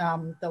happening.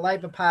 The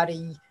Labor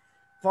Party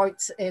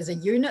votes as a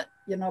unit.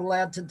 You're not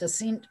allowed to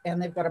dissent,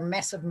 and they've got a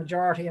massive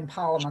majority in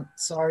Parliament.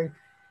 So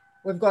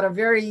we've got a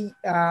very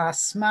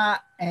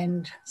smart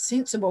and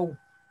sensible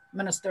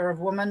Minister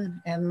of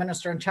Women and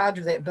Minister in charge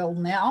of that bill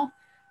now.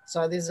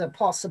 So there's a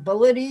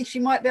possibility she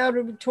might be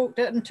able to talk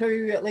it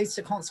into at least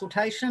a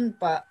consultation,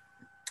 but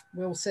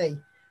we'll see.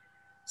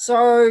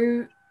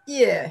 So,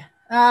 yeah.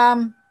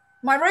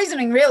 My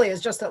reasoning really is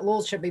just that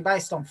laws should be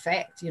based on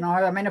fact.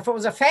 I mean, if it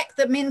was a fact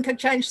that men could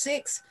change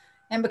sex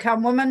and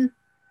become women,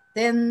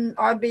 then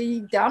I'd be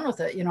down with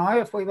it.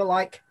 If we were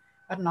like,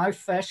 I don't know,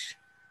 fish,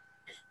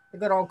 the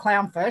good old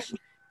clownfish,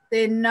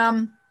 then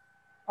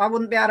I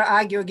wouldn't be able to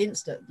argue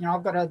against it.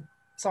 I've got a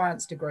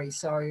science degree,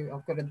 so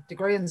I've got a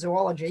degree in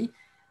zoology,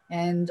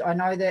 and I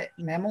know that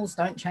mammals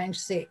don't change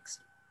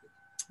sex,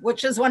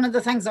 which is one of the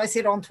things I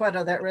said on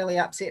Twitter that really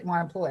upset my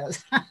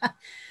employers.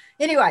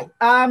 Anyway,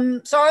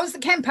 so I was the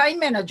campaign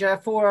manager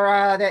for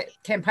that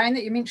campaign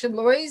that you mentioned,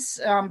 Louise,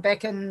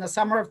 back in the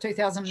summer of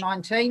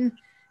 2019,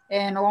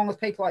 and along with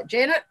people like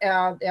Janet,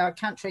 our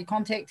country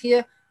contact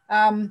here,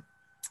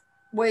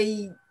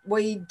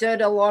 we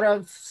did a lot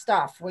of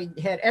stuff.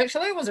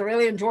 It was a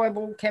really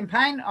enjoyable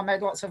campaign. I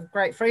made lots of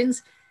great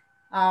friends.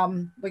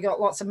 We got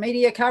lots of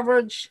media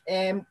coverage,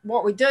 and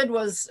what we did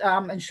was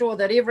ensure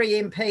that every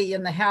MP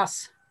in the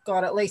House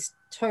got at least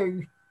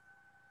 2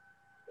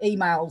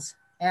 emails.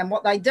 And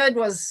what they did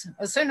was,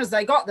 as soon as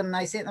they got them,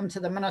 they sent them to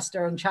the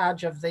minister in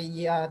charge of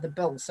the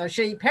bill. So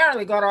she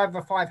apparently got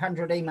over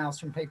 500 emails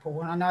from people.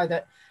 And I know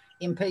that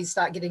MPs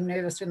start getting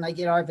nervous when they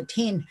get over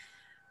 10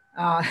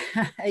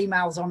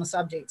 emails on a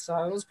subject. So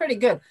it was pretty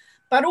good.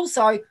 But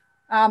also,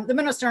 the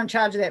minister in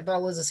charge of that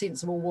bill is a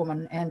sensible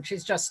woman, and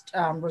she's just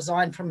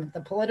resigned from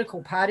the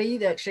political party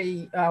that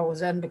she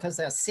was in because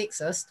they're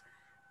sexist,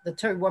 the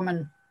 2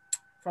 women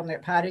from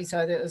that party.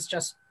 So that it's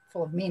just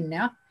full of men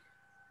now.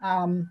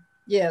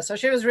 So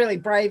she was really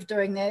brave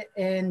doing that,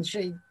 and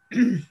she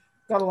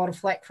got a lot of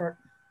flack for it.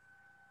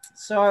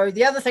 So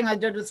the other thing I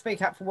did with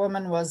Speak Up for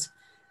Women was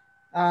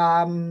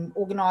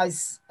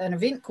organise an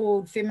event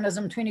called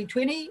Feminism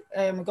 2020,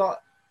 and we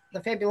got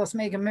the fabulous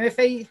Megan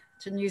Murphy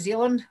to New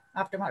Zealand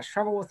after much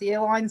trouble with the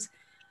airlines.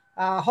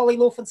 Holly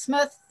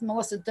Lawford-Smith,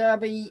 Melissa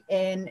Derby,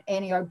 and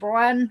Annie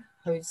O'Brien,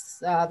 who's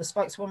the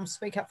spokeswoman for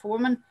Speak Up for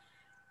Women,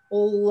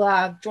 all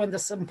joined the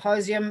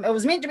symposium. It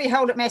was meant to be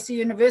held at Massey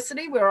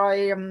University, where I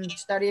am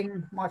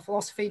studying my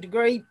philosophy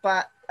degree,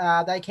 but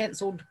they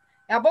cancelled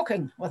our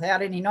booking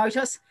without any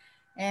notice.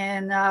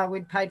 And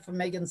we'd paid for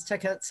Megan's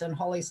tickets and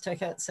Holly's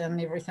tickets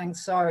and everything.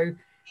 So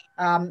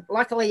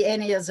luckily,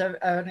 Annie is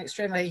an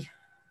extremely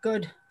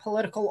good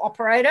political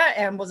operator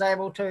and was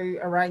able to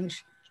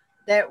arrange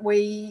that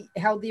we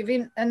held the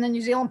event in the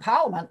New Zealand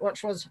Parliament,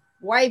 which was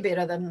way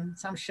better than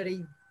some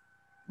shitty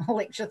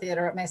lecture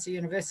theatre at Massey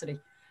University.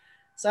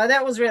 So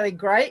that was really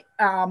great.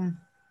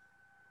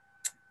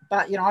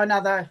 But,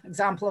 another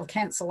example of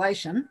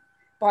cancellation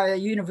by a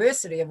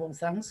university of all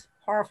things,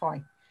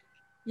 horrifying.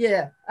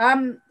 Yeah.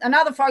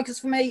 Another focus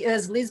for me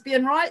is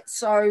lesbian rights.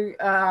 So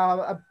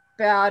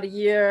about a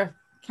year,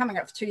 coming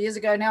up for 2 years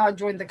ago now, I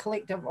joined the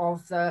collective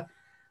of the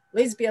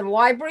Lesbian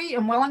Library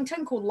in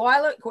Wellington called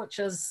Lilac, which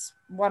is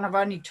one of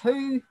only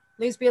 2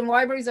 lesbian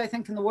libraries, I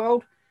think, in the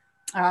world.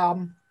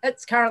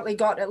 It's currently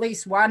got at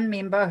least one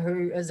member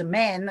who is a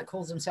man that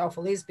calls himself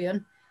a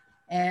lesbian,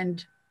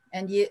 and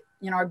yet,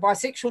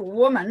 bisexual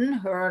women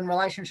who are in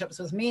relationships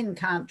with men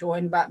can't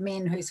join, but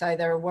men who say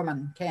they're a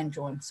woman can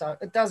join. So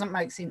it doesn't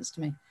make sense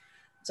to me.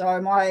 So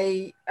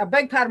a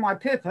big part of my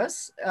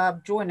purpose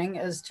of joining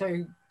is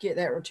to get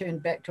that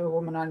returned back to a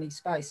woman-only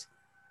space.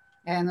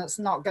 And it's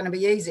not going to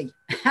be easy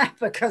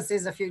because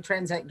there's a few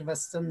trans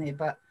activists in there,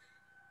 but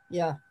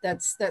yeah,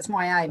 that's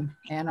my aim,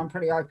 and I'm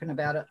pretty open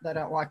about it. They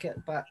don't like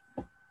it, but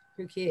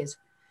who cares?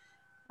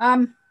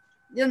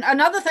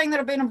 Another thing that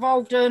I've been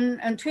involved in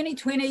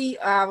 2020,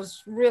 I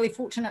was really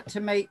fortunate to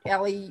meet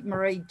Ellie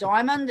Marie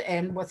Diamond,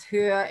 and with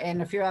her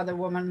and a few other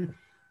women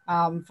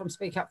from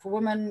Speak Up for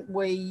Women,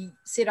 we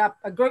set up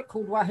a group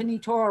called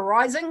Wahine Toa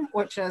Rising,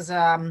 which is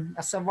a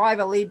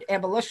survivor-led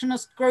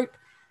abolitionist group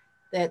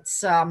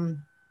that's,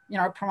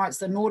 promotes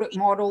the Nordic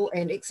model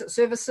and exit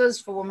services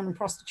for women in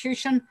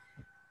prostitution.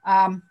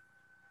 And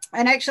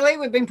actually,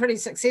 we've been pretty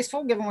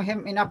successful, given we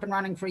haven't been up and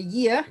running for a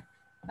year.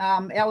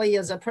 Ellie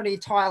is a pretty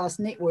tireless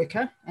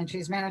networker, and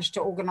she's managed to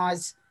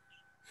organise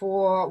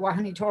for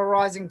Wahine Toa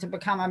Rising to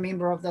become a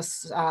member of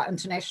this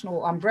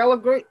international umbrella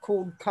group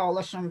called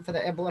Coalition for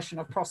the Abolition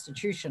of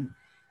Prostitution.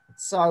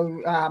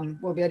 So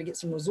we'll be able to get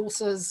some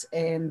resources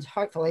and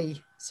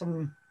hopefully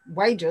some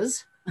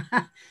wages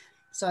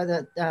so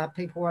that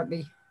people won't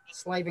be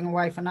slaving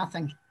away for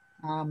nothing.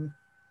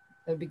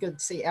 It'd be good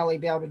to see Ellie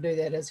be able to do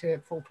that as her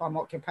full-time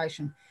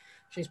occupation.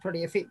 She's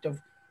pretty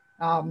effective.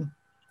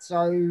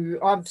 So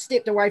I've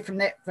stepped away from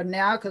that for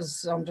now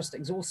because I'm just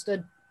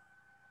exhausted.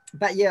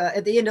 But yeah,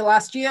 at the end of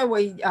last year,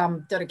 we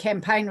did a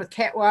campaign with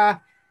Katwa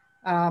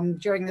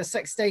during the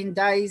 16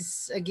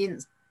 days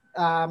against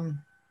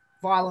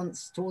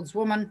violence towards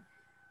women.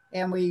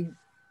 And we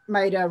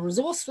made a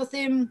resource with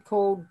them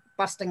called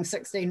Busting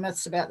 16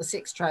 Myths About the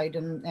Sex Trade,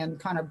 and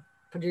kind of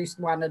produced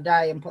one a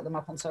day and put them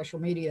up on social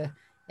media.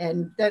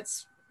 And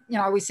that's,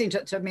 we sent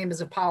it to members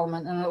of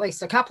parliament, and at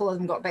least a couple of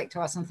them got back to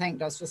us and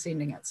thanked us for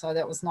sending it. So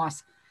that was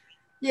nice.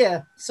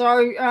 Yeah,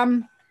 so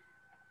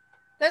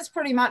that's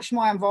pretty much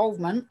my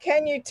involvement.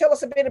 Can you tell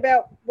us a bit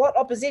about what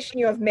opposition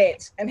you have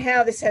met and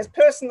how this has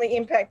personally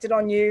impacted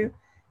on you,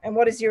 and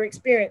what is your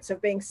experience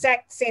of being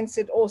sacked,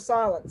 censored or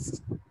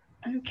silenced?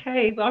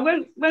 Okay, well,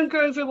 I won't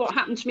go over what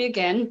happened to me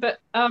again, but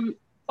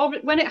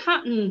when it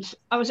happened,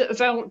 I was at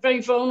a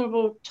very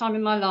vulnerable time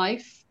in my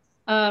life.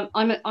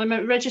 I'm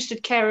a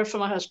registered carer for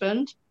my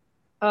husband,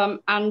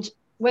 and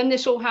when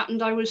this all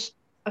happened, I was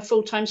a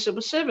full-time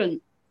civil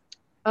servant.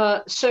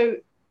 So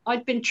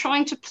I'd been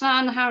trying to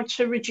plan how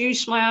to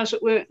reduce my hours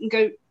at work and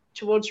go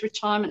towards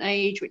retirement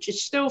age, which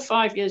is still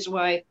 5 years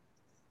away.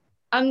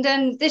 And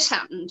then this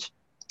happened.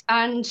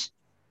 And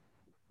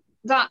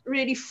that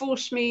really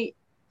forced me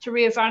to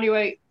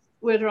reevaluate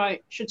whether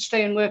I should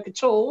stay and work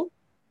at all.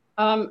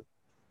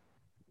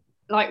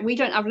 Like, we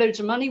don't have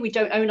loads of money. We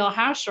don't own our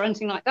house or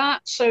anything like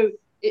that. So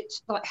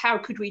it's like, how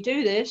could we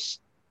do this?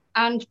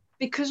 And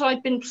because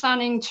I'd been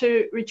planning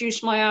to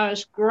reduce my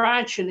hours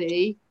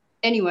gradually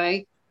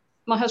anyway,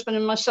 my husband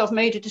and myself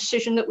made a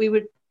decision that we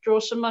would draw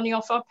some money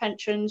off our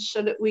pensions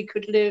so that we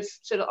could live,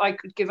 so that I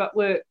could give up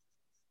work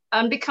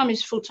and become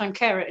his full-time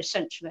carer,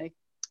 essentially,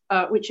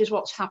 which is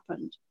what's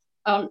happened.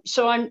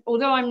 So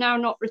although I'm now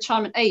not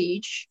retirement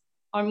age,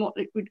 I'm what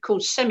we'd call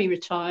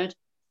semi-retired.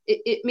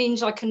 It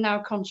means I can now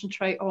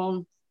concentrate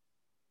on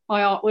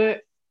my artwork,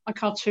 my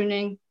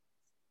cartooning.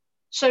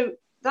 So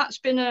that's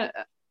been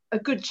a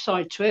good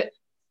side to it,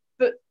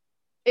 but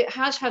it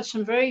has had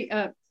some very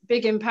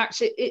big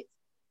impacts.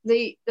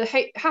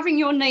 Having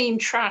your name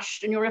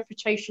trashed and your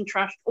reputation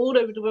trashed all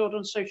over the world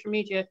on social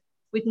media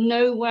with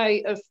no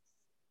way of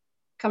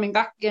coming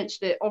back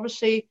against it,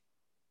 obviously,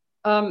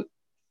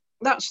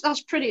 that's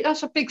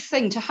a big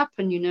thing to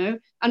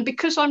happen, And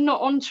because I'm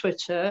not on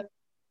Twitter,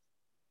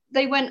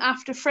 they went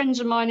after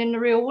friends of mine in the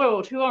real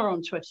world who are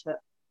on Twitter.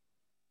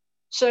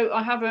 So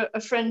I have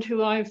a friend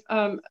who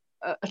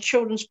a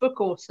children's book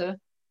author,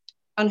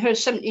 and her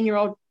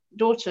 17-year-old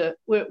daughter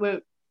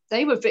were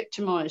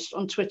victimized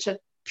on Twitter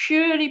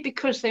purely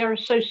because they are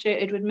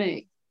associated with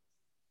me.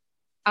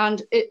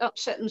 And it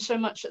upset them so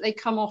much that they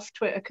come off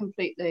Twitter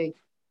completely.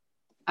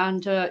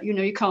 And,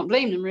 you can't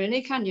blame them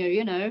really, can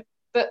you,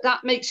 But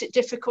that makes it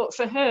difficult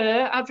for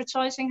her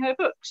advertising her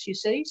books, you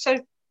see. So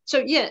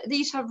yeah,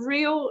 these have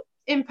real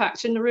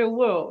impacts in the real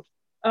world.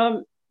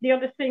 The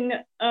other thing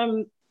that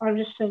I'm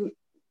just saying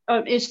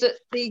is that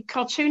the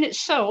cartoon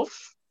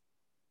itself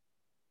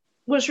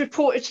was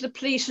reported to the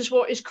police as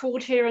what is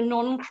called here a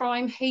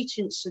non-crime hate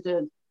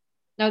incident.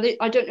 Now,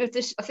 I don't know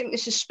if I think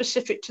this is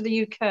specific to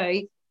the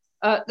UK.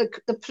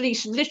 The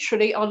police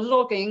literally are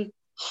logging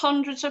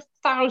hundreds of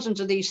thousands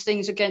of these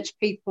things against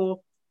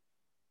people,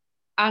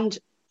 and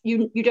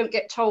you don't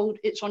get told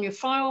it's on your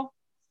file.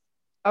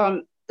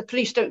 The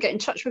police don't get in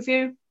touch with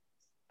you.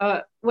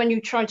 When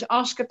you try to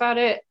ask about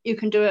it, you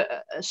can do a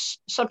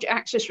subject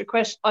access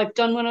request. I've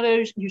done one of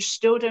those. You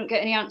still don't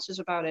get any answers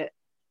about it.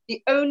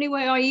 The only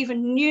way I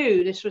even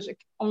knew this was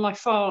on my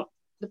file,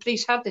 the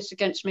police had this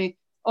against me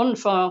on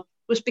file,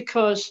 was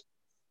because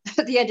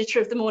the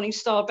editor of the Morning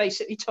Star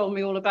basically told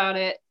me all about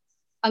it.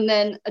 And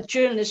then a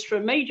journalist for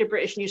a major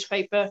British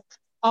newspaper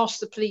asked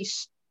the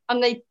police,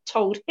 and they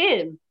told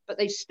him, but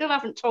they still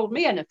haven't told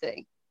me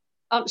anything.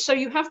 So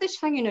you have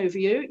this hanging over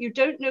you. You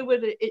don't know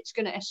whether it's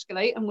going to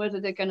escalate and whether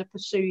they're going to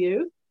pursue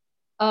you.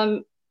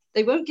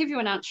 They won't give you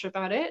an answer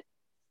about it.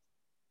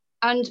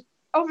 And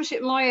obviously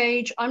at my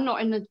age, I'm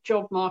not in the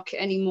job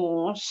market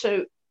anymore,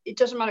 so it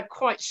doesn't matter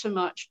quite so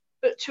much.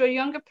 But to a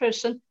younger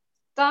person,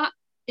 that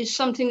is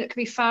something that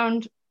can be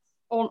found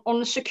on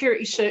the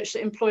security search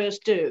that employers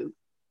do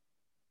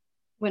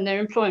when they're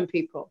employing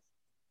people.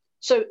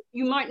 So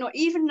you might not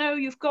even know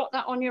you've got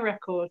that on your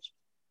record,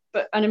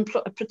 but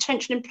a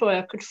potential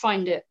employer could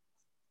find it.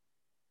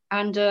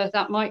 And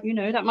that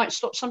might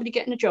stop somebody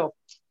getting a job.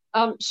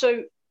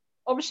 So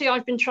obviously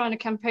I've been trying to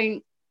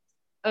campaign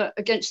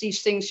against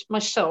these things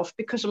myself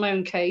because of my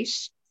own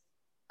case.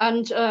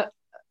 And a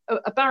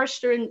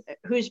barrister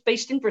who is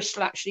based in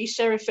Bristol, actually,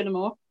 Sarah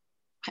Finnemore,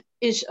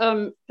 is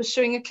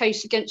pursuing a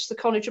case against the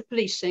College of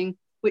Policing,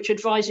 which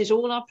advises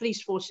all our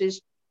police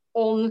forces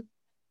on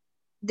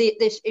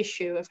this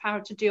issue of how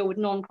to deal with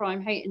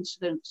non-crime hate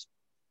incidents,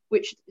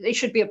 which they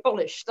should be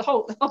abolished.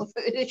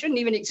 They shouldn't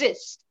even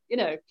exist, you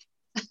know.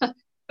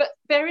 But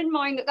bear in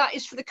mind that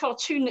is for the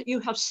cartoon that you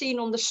have seen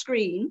on the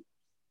screen.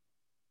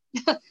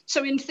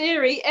 So in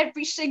theory,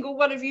 every single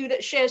one of you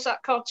that shares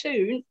that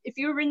cartoon, if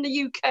you were in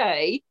the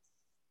UK,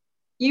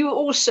 you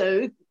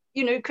also,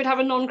 you know, could have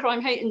a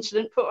non-crime hate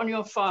incident put on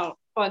your file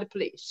by the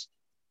police.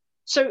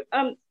 So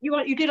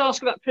you did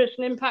ask about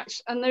personal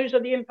impacts, and those are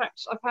the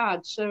impacts I've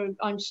had. So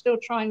I'm still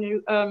trying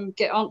to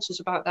get answers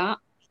about that.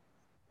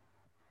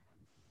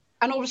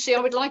 And obviously I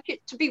would like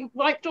it to be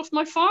wiped off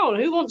my file.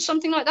 Who wants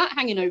something like that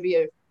hanging over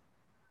you?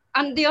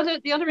 And the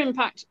other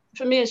impact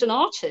for me as an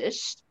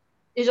artist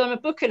is I'm a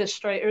book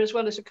illustrator as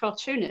well as a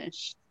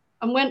cartoonist.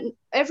 And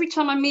every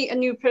time I meet a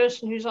new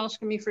person who's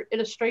asking me for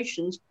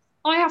illustrations,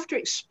 I have to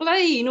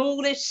explain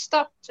all this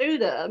stuff to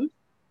them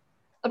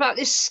about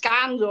this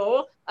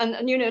scandal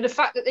and you know, the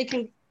fact that they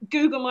can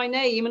Google my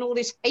name and all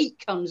this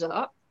hate comes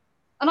up.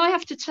 And I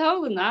have to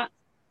tell them that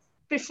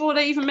before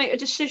they even make a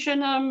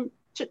decision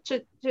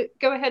to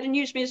go ahead and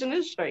use me as an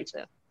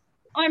illustrator.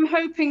 I'm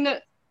hoping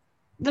that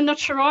the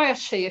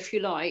notoriety, if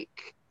you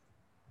like,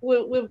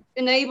 will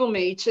enable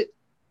me to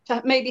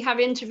maybe have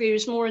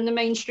interviews more in the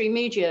mainstream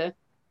media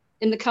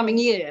in the coming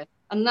year,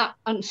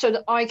 and so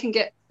that I can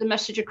get the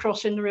message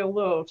across in the real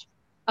world.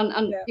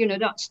 And you know,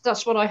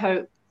 that's what I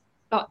hope.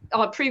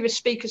 Our previous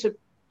speakers have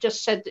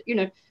just said that, you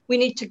know, we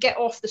need to get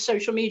off the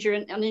social media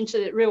and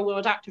into the real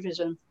world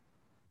activism.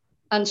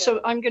 And so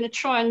I'm going to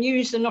try and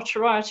use the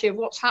notoriety of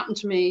what's happened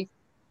to me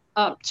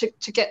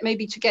to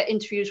get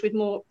interviews with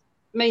more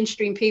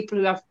mainstream people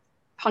who have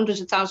hundreds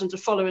of thousands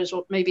of followers,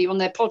 or maybe on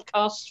their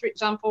podcasts, for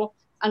example,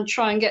 and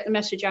try and get the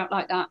message out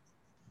like that.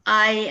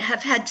 I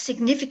have had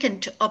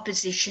significant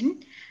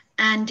opposition,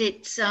 and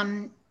it's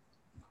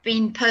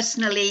been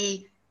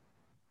personally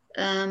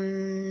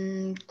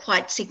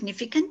quite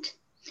significant.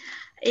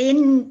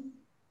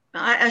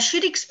 I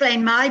should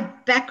explain, my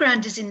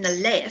background is in the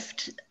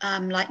left,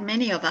 like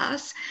many of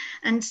us,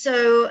 and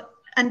so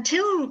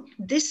until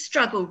this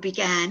struggle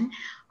began,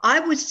 I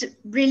was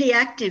really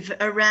active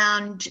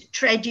around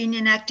trade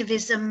union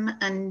activism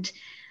and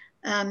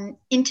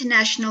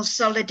international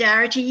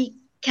solidarity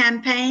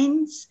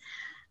campaigns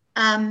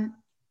and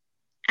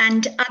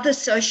other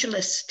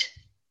socialist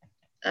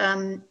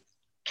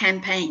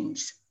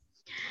campaigns.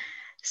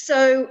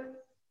 So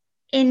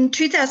in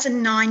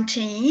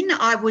 2019,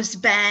 I was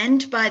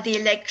banned by the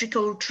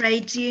Electrical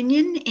Trades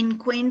Union in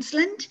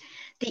Queensland,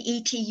 the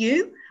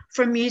ETU,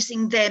 from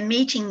using their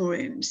meeting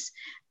rooms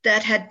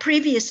that had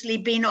previously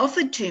been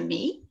offered to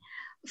me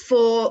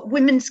for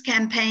women's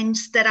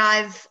campaigns that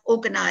I've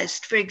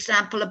organised, for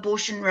example,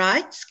 abortion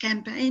rights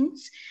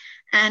campaigns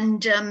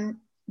and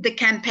the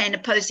campaign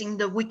opposing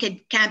the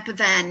wicked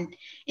campervan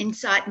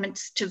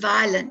incitements to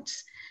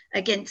violence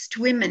against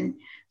women.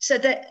 So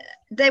that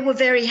they were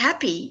very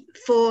happy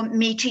for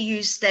me to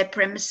use their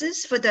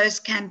premises for those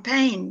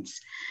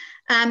campaigns.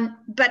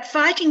 But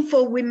fighting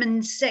for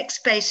women's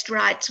sex-based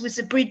rights was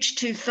a bridge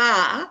too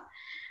far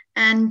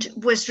and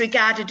was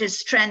regarded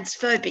as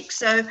transphobic.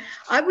 So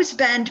I was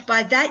banned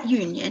by that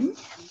union,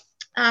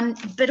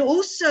 but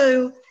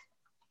also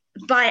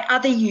by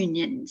other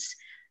unions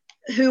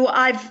who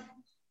I've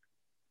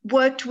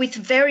worked with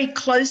very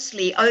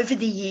closely over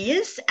the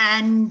years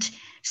and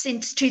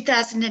since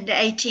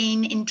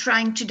 2018 in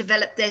trying to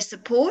develop their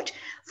support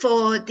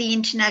for the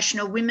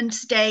International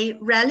Women's Day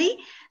rally.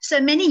 So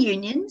many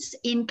unions,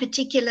 in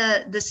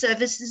particular the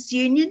Services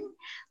Union,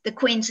 the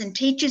Queensland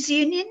Teachers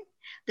Union,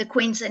 the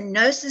Queensland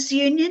Nurses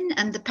Union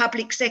and the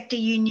Public Sector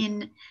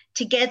Union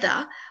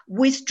together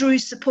withdrew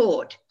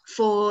support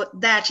for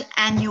that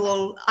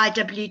annual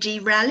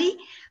IWD rally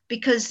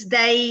because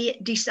they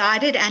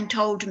decided and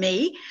told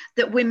me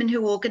that women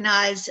who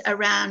organise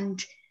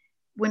around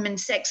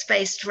women's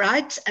sex-based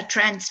rights are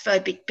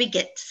transphobic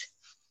bigots.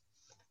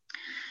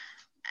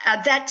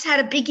 That's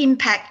had a big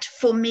impact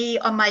for me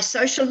on my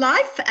social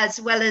life as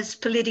well as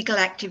political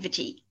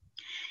activity.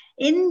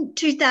 In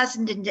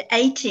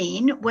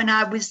 2018, when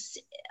I was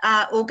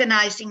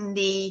organising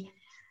the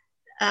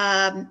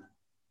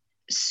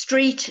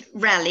street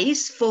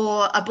rallies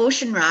for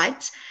abortion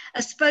rights, a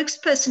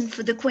spokesperson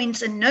for the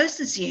Queensland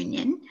Nurses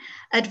Union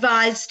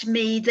advised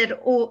me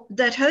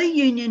that her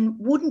union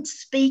wouldn't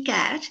speak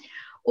at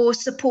or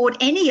support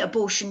any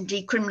abortion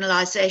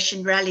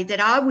decriminalisation rally that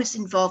I was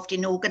involved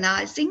in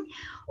organising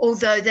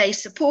although they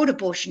support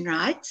abortion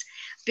rights,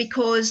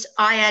 because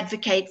I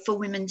advocate for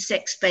women's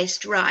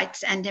sex-based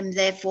rights and am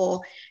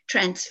therefore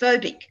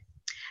transphobic.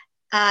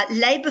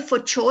 Labour for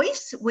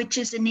Choice, which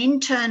is an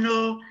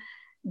internal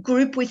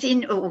group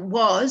within, or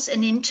was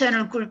an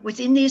internal group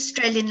within the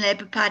Australian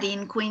Labor Party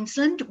in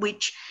Queensland,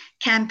 which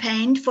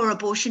campaigned for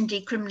abortion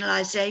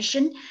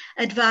decriminalisation,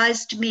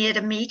 advised me at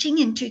a meeting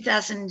in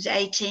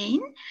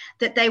 2018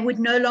 that they would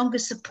no longer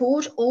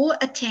support or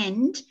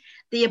attend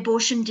the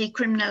abortion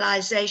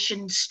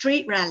decriminalisation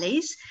street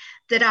rallies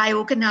that I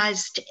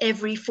organised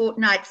every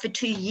fortnight for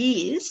 2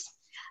 years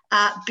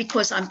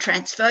because I'm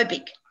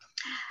transphobic.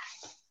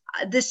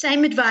 The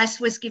same advice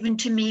was given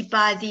to me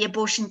by the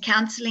abortion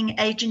counselling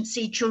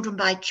agency Children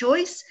by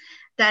Choice.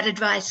 That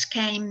advice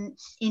came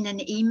in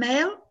an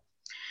email.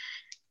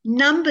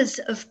 Numbers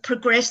of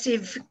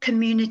progressive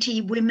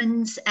community,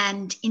 women's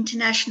and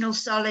international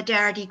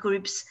solidarity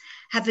groups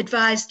have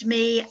advised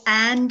me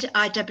and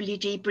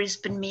IWD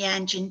Brisbane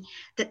Meanjin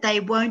that they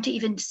won't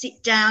even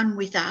sit down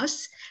with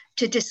us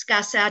to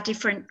discuss our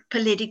different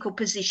political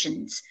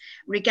positions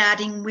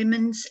regarding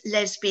women's,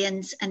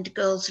 lesbians and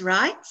girls'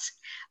 rights,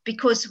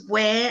 because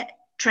we're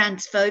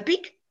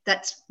transphobic.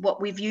 That's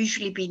what we've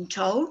usually been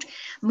told.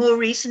 More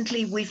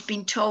recently, we've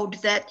been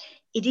told that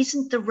it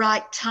isn't the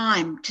right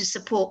time to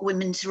support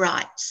women's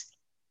rights,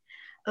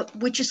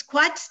 which is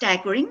quite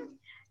staggering.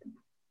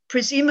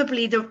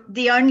 Presumably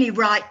the only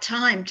right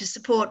time to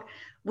support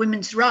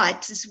women's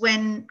rights is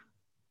when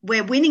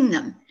we're winning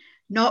them,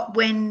 not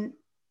when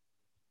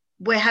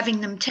we're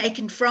having them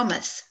taken from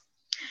us.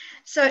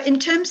 So in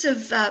terms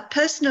of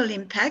personal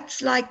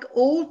impacts, like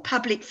all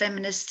public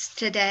feminists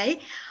today,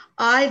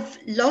 I've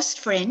lost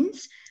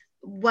friends.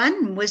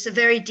 One was a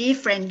very dear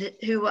friend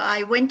who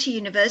I went to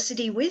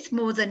university with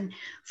more than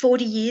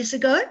 40 years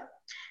ago,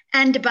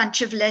 and a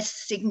bunch of less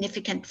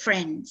significant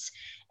friends.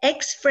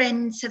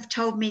 Ex-friends have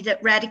told me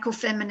that radical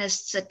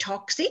feminists are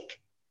toxic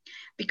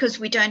because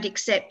we don't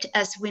accept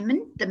as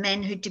women the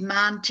men who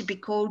demand to be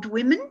called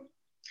women.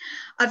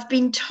 I've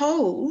been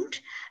told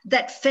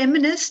that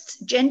feminists,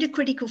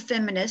 gender-critical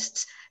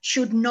feminists,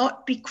 should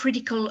not be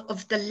critical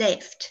of the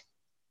left.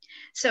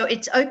 So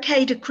it's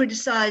okay to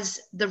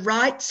criticise the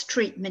right's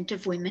treatment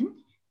of women,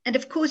 and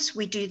of course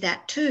we do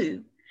that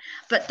too,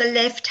 but the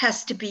left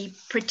has to be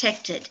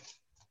protected.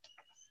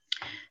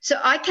 So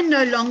I can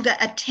no longer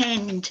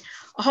attend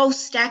a whole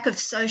stack of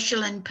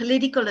social and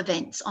political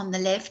events on the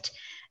left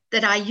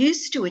that I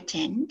used to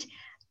attend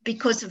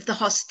because of the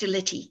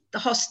hostility. The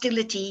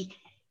hostility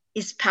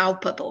is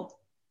palpable.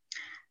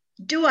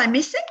 Do I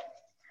miss it?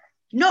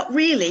 Not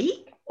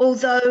really,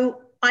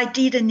 although I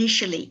did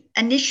initially.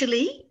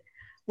 Initially,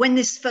 when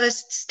this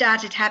first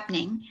started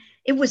happening,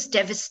 it was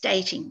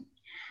devastating.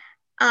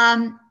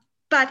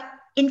 But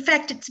in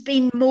fact, it's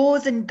been more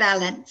than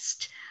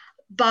balanced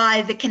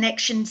by the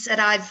connections that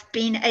I've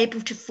been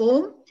able to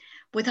form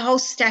with a whole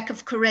stack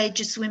of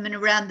courageous women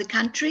around the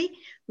country,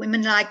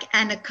 women like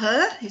Anna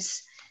Kerr,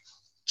 who's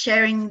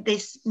chairing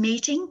this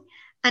meeting,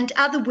 and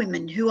other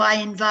women who I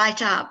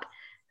invite up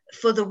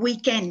for the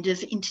weekend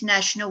of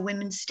International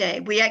Women's Day.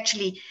 We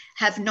actually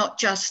have not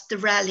just the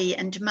rally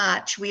and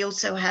march, we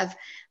also have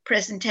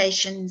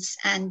presentations,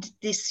 and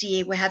this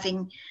year we're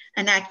having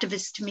an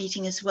activist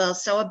meeting as well.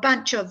 So a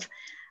bunch of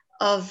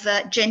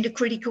gender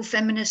critical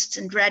feminists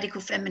and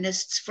radical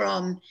feminists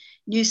from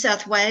New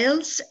South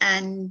Wales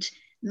and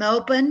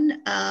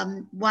Melbourne,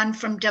 one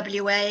from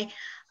WA,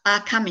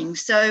 are coming.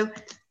 So,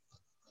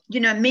 you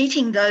know,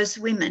 meeting those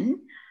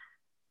women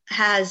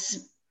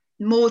has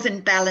more than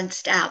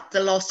balanced out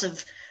the loss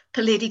of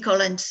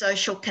political and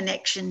social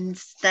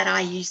connections that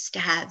I used to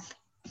have.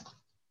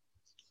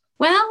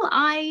 Well,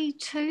 I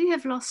too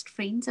have lost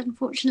friends,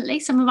 unfortunately.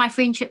 Some of my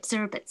friendships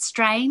are a bit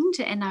strained,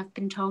 and I've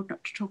been told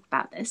not to talk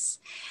about this.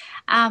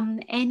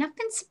 And I've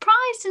been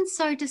surprised and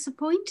so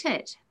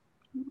disappointed.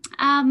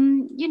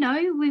 You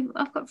know,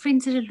 I've got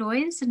friends that are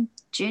lawyers and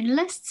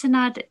journalists, and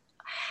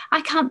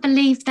I can't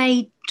believe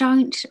they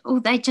don't, or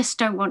they just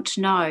don't want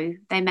to know.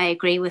 They may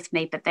agree with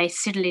me, but they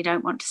certainly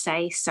don't want to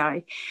say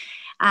so.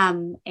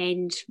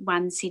 And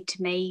one said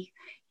to me,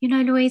 you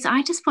know, Louise,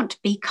 I just want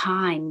to be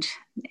kind.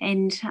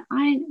 But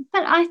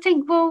I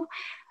think, well,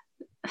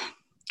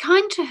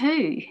 kind to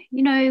who?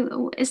 You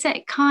know, is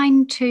that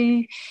kind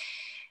to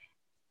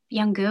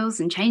young girls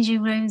in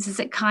changing rooms? Is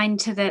it kind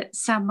to the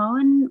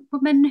Samoan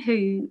woman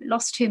who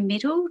lost her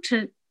medal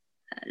to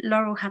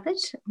Laurel Hubbard,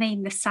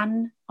 the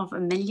son of a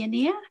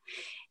millionaire?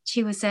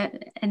 She was a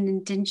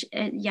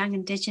young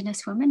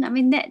Indigenous woman. I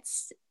mean,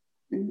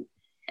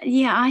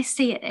 I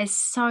see it as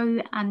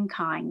so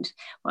unkind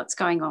what's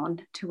going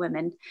on to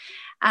women.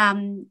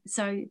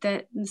 So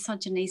the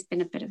misogyny's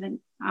been a bit of an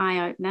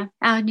eye-opener.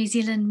 Our New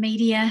Zealand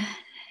media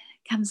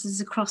comes as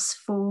a cross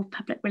for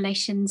public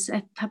relations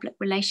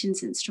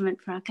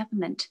instrument for our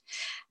government.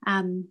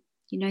 You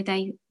know,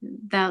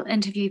 they'll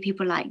interview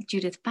people like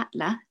Judith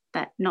Butler,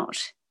 but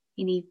not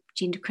any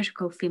gender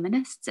critical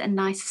feminists, and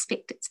I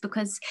suspect it's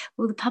because,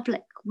 well, the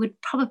public would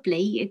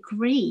probably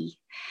agree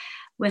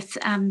with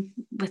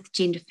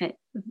gender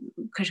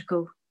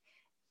critical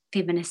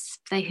feminists.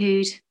 They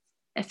heard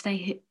if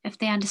they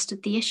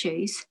understood the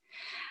issues.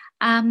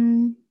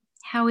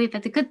 However,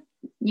 the good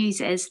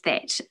news is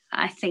that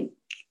I think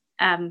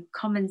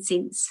common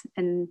sense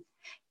in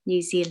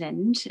New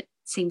Zealand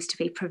seems to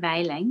be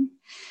prevailing.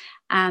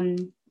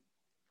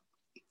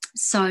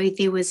 So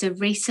there was a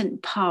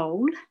recent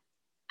poll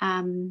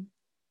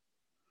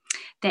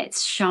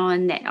that's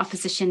shown that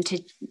opposition to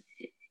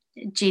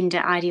gender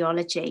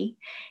ideology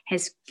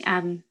has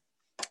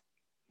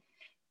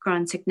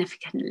grown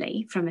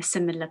significantly from a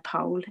similar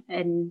poll.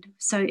 And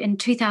so in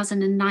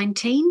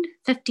 2019,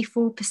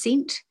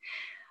 54%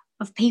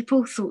 of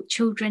people thought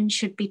children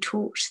should be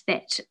taught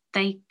that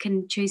they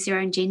can choose their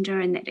own gender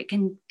and that it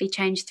can be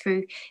changed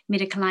through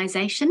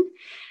medicalisation.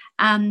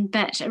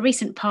 But a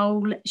recent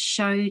poll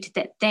showed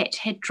that that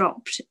had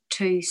dropped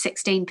to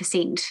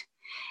 16%.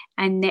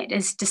 And that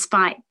is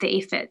despite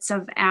the efforts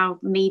of our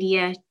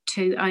media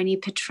to only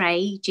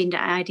portray gender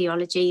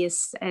ideology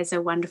as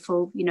a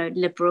wonderful,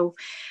 liberal,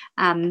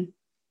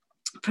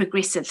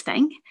 progressive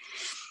thing.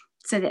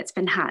 So that's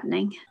been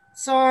heartening.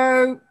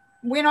 So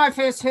when I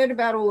first heard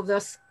about all of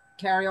this,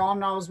 Carry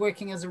On, I was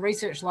working as a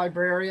research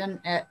librarian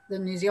at the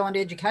New Zealand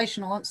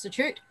Educational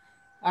Institute,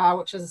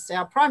 which is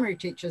our primary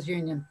teachers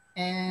union.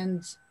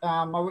 And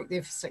I worked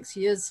there for 6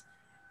 years.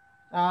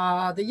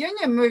 The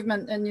union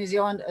movement in New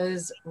Zealand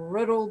is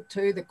riddled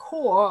to the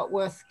core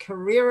with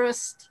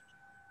careerist,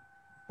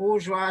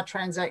 bourgeois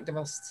trans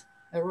activists.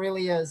 It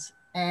really is.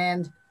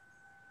 And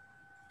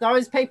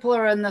those people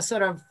are in the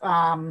sort of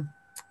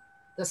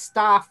the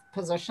staff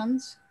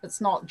positions. It's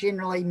not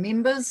generally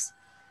members,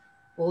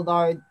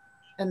 although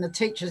in the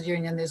teachers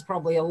union, there's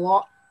probably a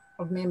lot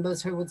of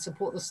members who would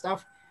support this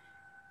stuff.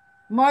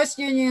 Most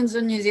unions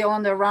in New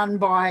Zealand are run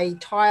by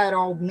tired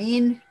old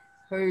men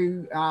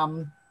who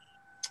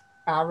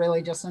are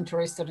really just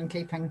interested in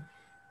keeping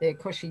their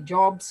cushy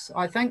jobs,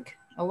 I think,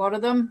 a lot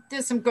of them.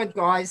 There's some good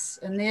guys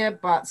in there,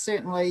 but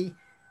certainly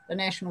the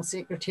National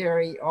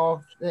Secretary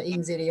of the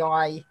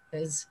NZEI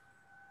is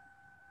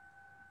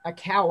a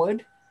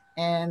coward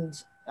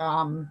and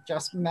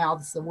just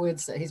mouths the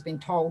words that he's been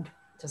told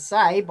to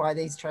say by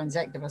these trans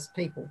activist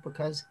people,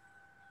 because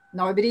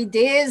nobody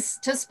dares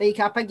to speak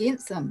up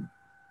against them.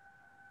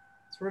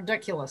 It's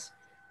ridiculous.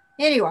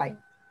 Anyway,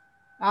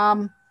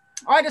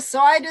 I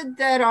decided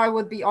that I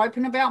would be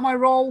open about my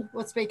role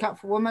with Speak Up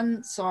for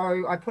Women.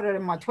 So I put it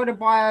in my Twitter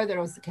bio that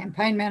I was the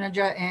campaign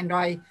manager, and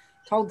I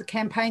told the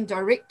campaign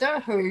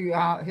director, who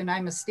her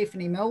name is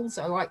Stephanie Mills.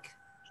 I like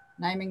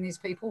naming these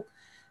people.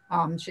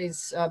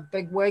 She's a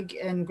big wig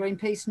in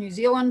Greenpeace New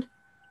Zealand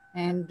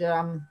and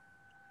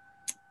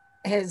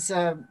has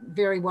a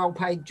very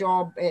well-paid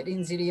job at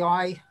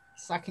NZEI,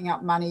 sucking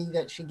up money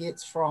that she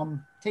gets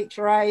from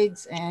teacher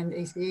aides and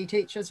ECE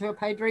teachers who are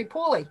paid very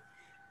poorly.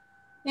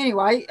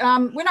 Anyway,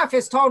 when I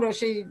first told her,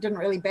 she didn't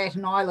really bat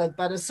an eyelid,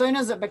 but as soon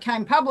as it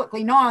became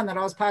publicly known that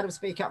I was part of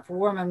Speak Up for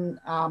Women,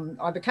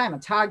 I became a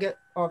target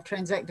of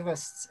trans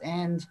activists.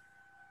 And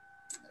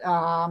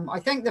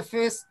I think the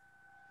first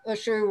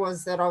issue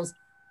was that I was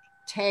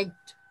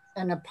tagged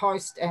in a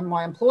post, and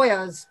my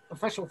employer's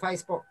official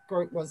Facebook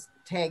group was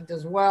tagged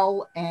as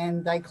well,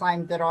 and they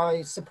claimed that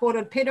I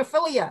supported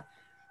pedophilia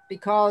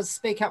because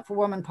Speak Up for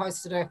Women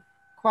posted a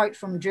quote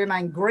from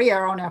Germaine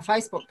Greer on our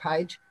Facebook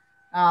page,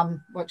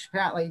 which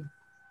apparently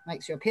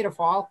makes you a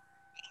pedophile.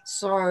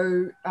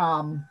 So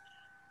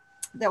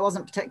that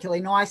wasn't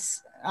particularly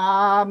nice.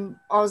 I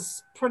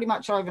was pretty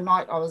much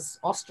overnight, I was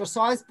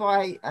ostracized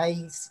by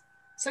a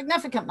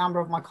significant number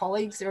of my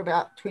colleagues. There were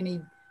about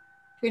 20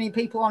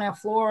 people on our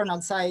floor, and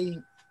I'd say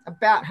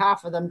about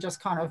half of them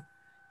just kind of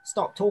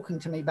stopped talking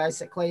to me,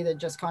 basically. They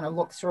just kind of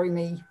looked through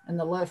me in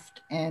the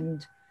lift,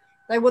 and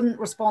they wouldn't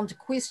respond to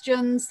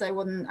questions. They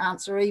wouldn't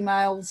answer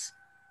emails.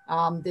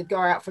 They'd go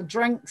out for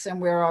drinks,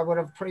 and where I would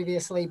have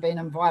previously been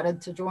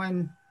invited to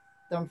join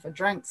them for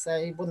drinks,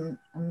 they wouldn't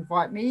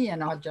invite me,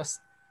 and I'd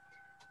just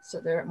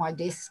sit there at my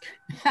desk.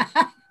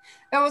 It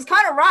was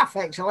kind of rough,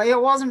 actually.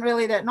 It wasn't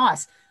really that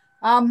nice.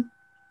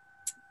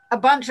 A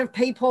bunch of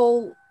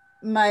people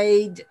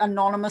made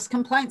anonymous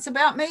complaints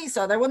about me,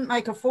 so they wouldn't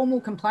make a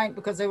formal complaint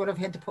because they would have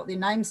had to put their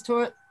names to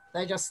it.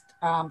 They just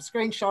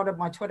screenshotted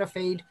my Twitter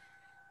feed,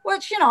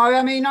 which,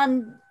 I mean,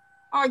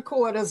 I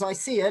call it as I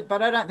see it,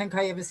 but I don't think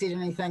I ever said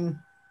anything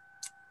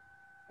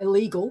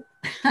illegal.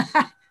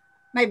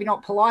 Maybe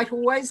not polite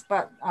always,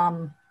 but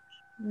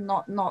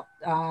not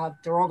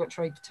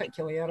derogatory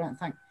particularly, I don't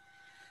think.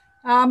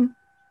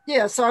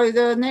 Yeah, so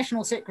the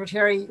National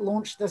Secretary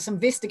launched this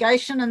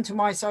investigation into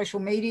my social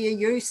media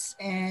use,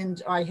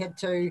 and I had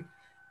to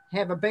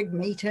have a big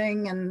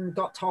meeting and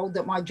got told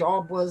that my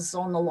job was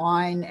on the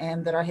line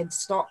and that I had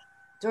stopped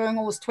doing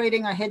all this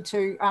tweeting. I had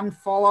to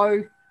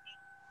unfollow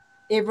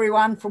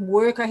everyone from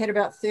work. I had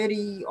about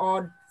 30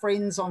 odd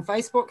friends on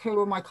Facebook who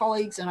were my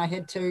colleagues, and I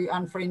had to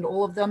unfriend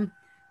all of them.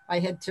 I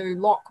had to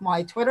lock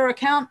my Twitter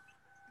account.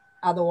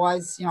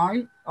 Otherwise,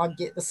 I'd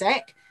get the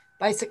sack,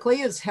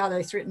 basically, is how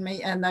they threatened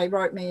me. And they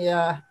wrote me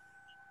a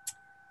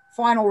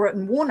final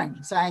written warning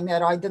saying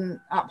that I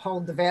didn't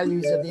uphold the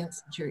values of the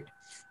Institute,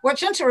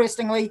 which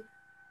interestingly,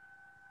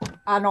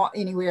 are not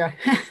anywhere.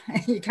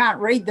 You can't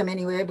read them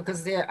anywhere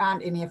because there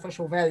aren't any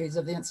official values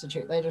of the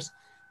Institute. They just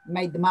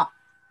made them up.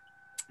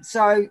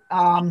 So,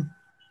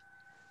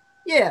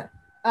 yeah,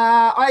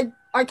 I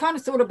kind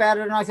of thought about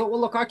it and I thought,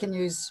 well, look, I can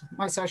use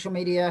my social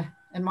media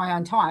in my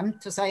own time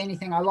to say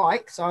anything I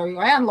like. So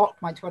I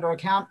unlocked my Twitter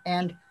account,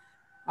 and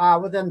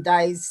within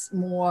days,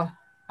 more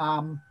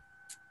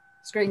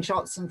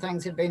screenshots and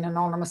things had been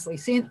anonymously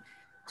sent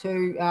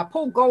to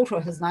Paul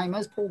Galter. His name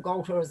is Paul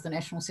Galter, is the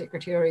National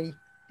Secretary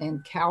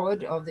and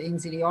Coward of the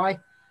NZEI.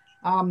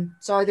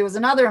 So there was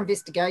another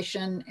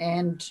investigation,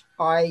 and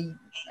I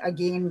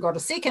again got a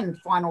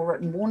second final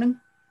written warning.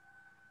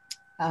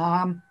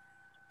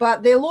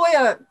 But their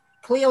lawyer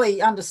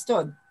clearly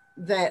understood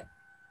that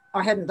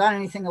I hadn't done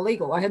anything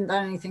illegal. I hadn't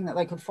done anything that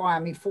they could fire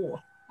me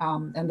for,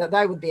 and that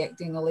they would be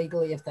acting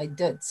illegally if they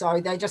did. So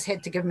they just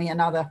had to give me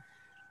another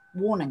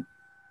warning.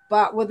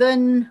 But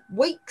within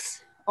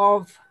weeks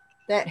of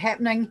that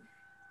happening,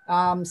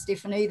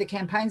 Stephanie, the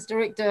campaigns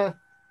director,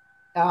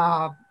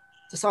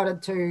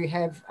 decided to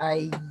have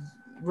a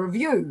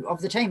review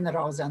of the team that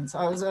I was in. So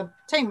it was a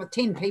team with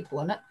 10 people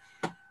in it.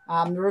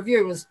 The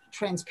review was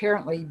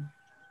transparently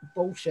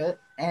bullshit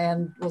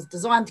and was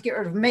designed to get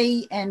rid of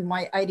me and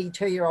my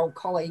 82-year-old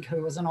colleague,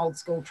 who was an old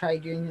school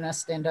trade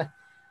unionist and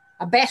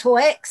a battle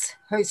axe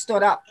who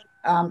stood up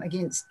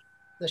against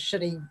the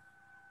shitty,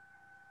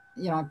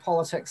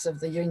 politics of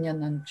the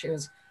union. And she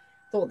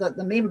thought that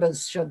the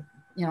members should,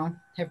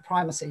 have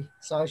primacy.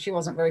 So she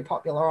wasn't very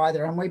popular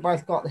either. And we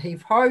both got the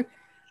heave-ho.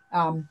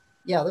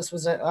 This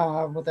was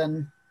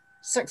within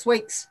 6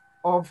 weeks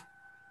of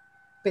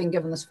being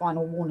given this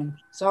final warning.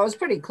 So it was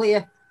pretty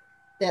clear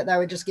that they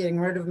were just getting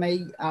rid of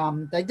me.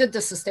 They did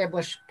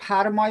disestablish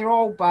part of my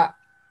role, but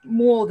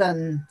more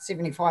than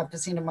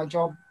 75% of my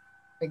job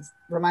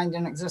remained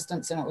in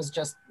existence, and it was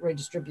just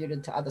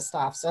redistributed to other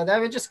staff. So they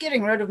were just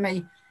getting rid of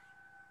me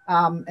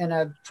in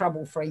a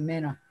trouble-free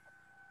manner.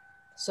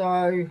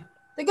 So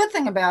the good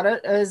thing about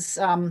it is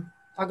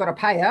I got a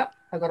payout,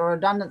 I got a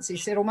redundancy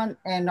settlement,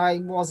 and I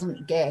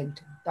wasn't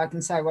gagged. I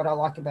can say what I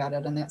like about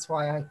it, and that's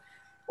why I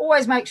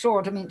always make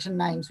sure to mention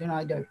names when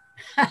I do.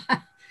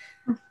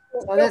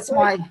 So that's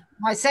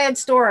my sad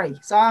story.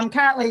 So I'm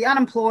currently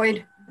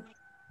unemployed.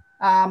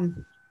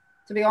 To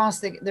be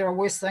honest, there are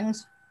worse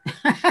things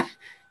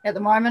at the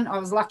moment. I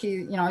was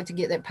lucky, to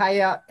get that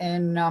payout,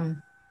 and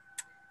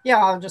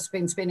I've just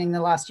been spending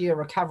the last year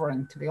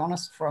recovering, to be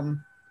honest,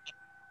 from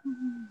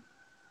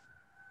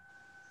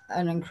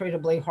an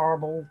incredibly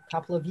horrible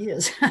couple of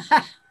years.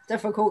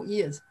 Difficult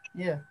years.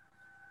 Yeah.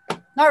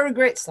 No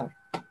regrets though.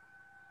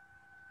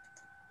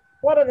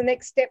 What are the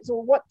next steps,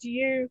 or what do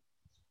you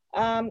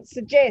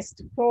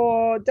suggest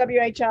for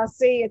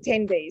WHRC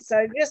attendees?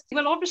 So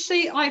well,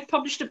 obviously I've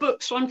published a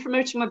book, so I'm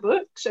promoting my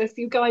book. So if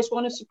you guys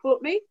want to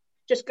support me,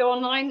 just go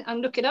online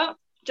and look it up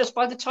just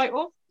by the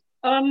title.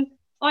 I'm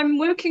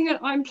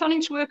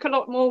planning to work a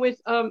lot more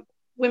with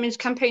women's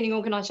campaigning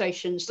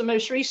organisations. The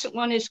most recent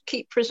one is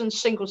Keep Prisons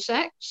Single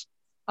Sex.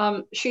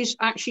 She's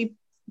actually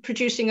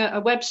producing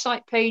a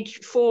website page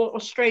for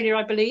Australia,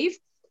 I believe.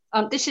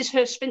 This is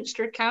her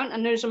Spinster account,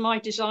 and those are my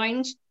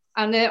designs,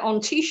 and they're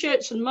on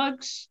T-shirts and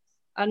mugs,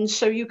 and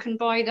so you can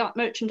buy that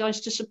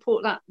merchandise to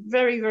support that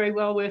very, very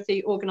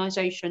well-worthy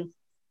organisation,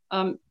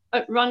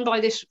 run by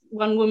this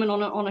one woman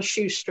on a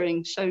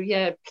shoestring. So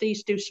yeah,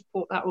 please do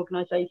support that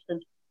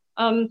organisation.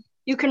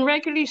 You can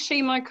regularly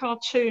see my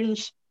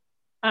cartoons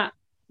at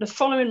the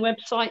following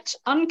websites: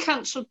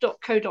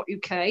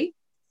 uncancelled.co.uk,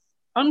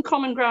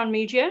 Uncommon Ground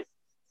Media,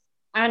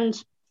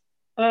 and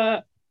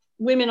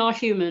Women Are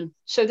Human.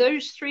 So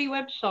those 3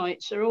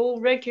 websites are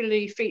all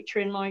regularly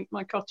featuring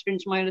my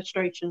cartoons, my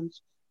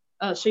illustrations.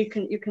 So you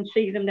can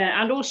see them there.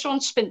 And also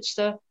on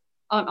Spinster,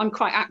 I'm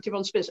quite active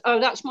on Spinster. Oh,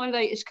 that's my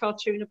latest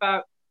cartoon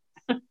about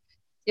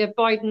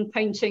Biden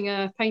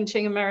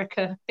painting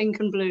America pink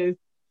and blue.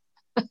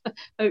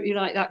 Hope you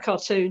like that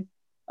cartoon.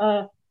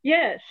 So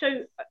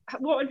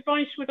what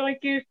advice would I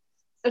give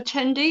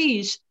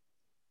attendees?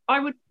 I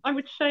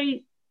would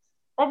say,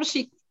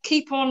 obviously,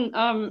 keep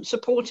on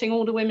supporting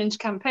all the women's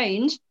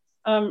campaigns.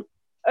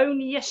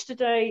 Only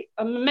yesterday,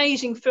 an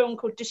amazing film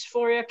called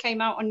Dysphoria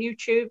came out on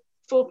YouTube,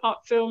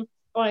 4-part film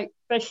by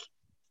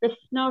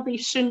Vaishnavi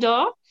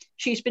Sundar.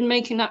 She's been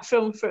making that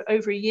film for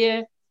over a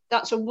year.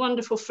 That's a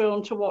wonderful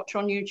film to watch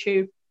on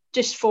YouTube,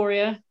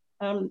 Dysphoria.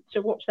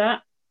 So watch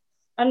that.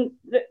 And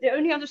the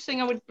only other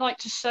thing I would like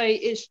to say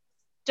is,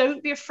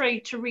 don't be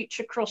afraid to reach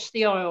across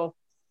the aisle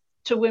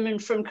to women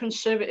from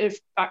conservative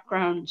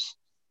backgrounds.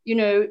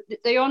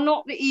 They are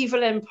not the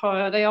evil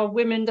empire. They are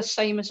women the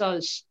same as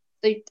us.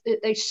 They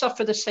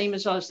suffer the same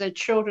as us. Their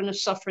children are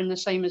suffering the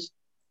same as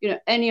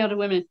any other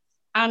women.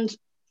 And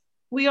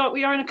we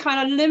are in a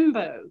kind of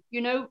limbo.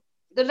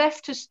 The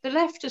left has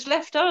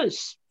left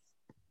us.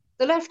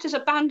 The left has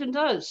abandoned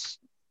us.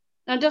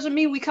 Now, it doesn't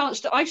mean we can't.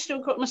 I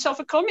still call myself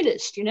a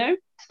communist.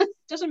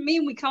 Doesn't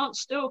mean we can't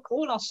still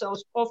call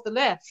ourselves of the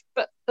left.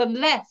 But the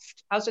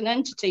left as an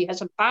entity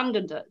has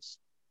abandoned us.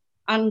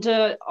 And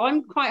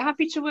I'm quite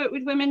happy to work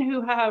with women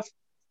who have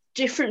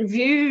different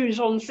views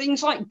on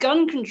things like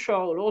gun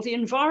control or the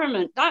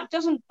environment. That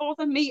doesn't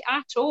bother me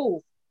at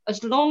all,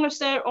 as long as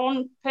they're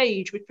on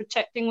page with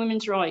protecting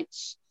women's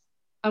rights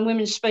and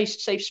women's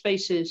safe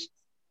spaces,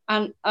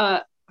 and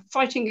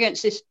fighting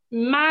against this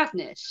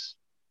madness,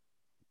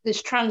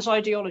 this trans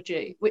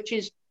ideology, which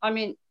is, I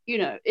mean, you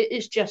know, it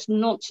is just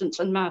nonsense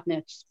and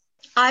madness.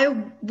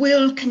 I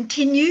will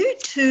continue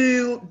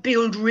to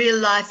build real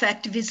life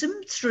activism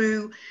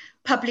through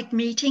public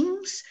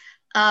meetings,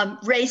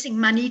 raising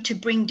money to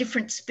bring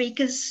different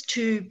speakers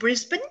to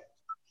Brisbane,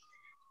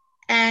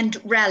 and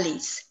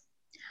rallies.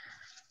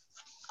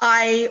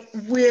 I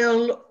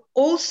will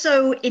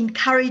also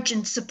encourage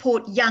and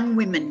support young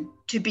women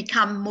to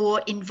become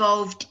more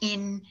involved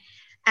in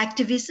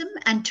activism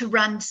and to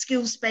run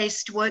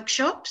skills-based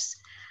workshops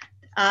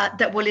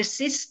that will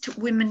assist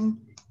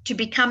women to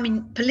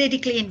become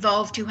politically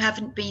involved who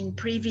haven't been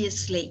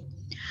previously.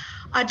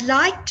 I'd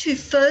like to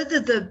further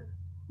the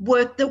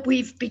work that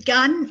we've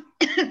begun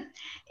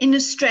in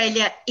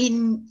Australia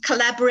in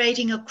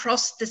collaborating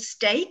across the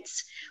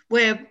states,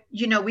 where,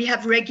 you know, we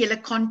have regular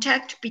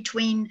contact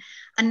between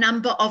a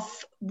number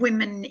of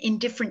women in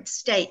different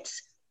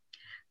states.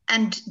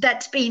 And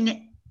that's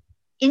been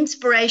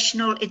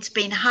inspirational, it's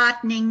been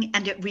heartening,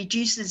 and it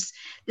reduces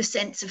the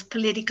sense of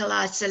political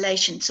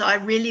isolation. So I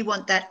really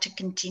want that to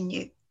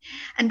continue.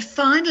 And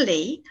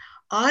finally,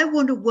 I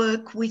want to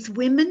work with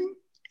women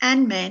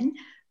and men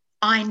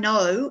I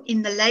know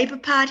in the Labor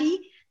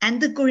Party and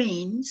the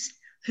Greens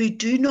who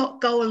do not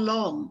go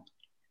along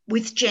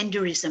with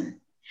genderism.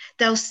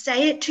 They'll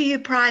say it to you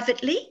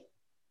privately,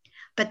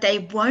 but they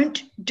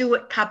won't do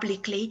it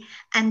publicly,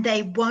 and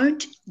they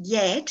won't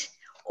yet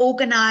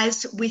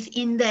organise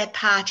within their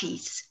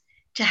parties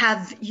to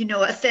have, you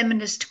know, a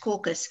feminist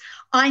caucus.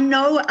 I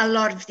know a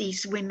lot of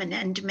these women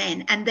and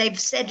men, and they've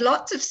said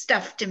lots of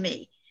stuff to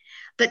me,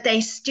 but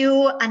they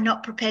still are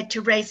not prepared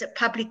to raise it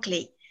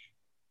publicly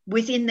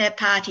within their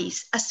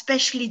parties,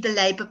 especially the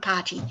Labor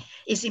Party.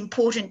 Is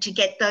important to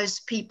get those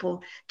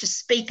people to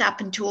speak up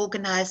and to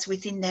organise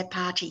within their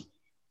party.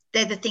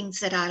 They're the things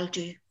that I'll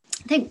do.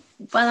 I think,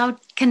 well, I'll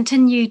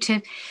continue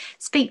to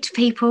speak to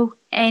people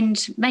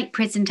and make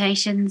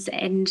presentations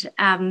and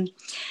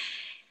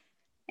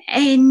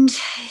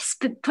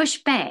push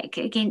back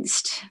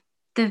against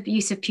the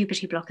use of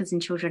puberty blockers in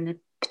children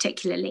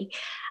particularly.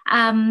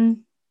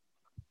 And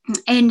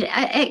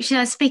actually,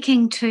 I was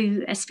speaking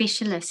to a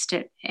specialist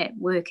at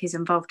work who's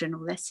involved in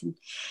all this, and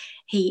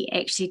he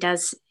actually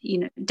does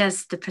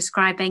the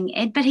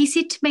prescribing. But he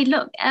said to me,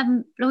 look,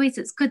 Louise,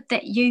 it's good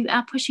that you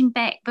are pushing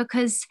back,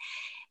 because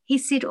he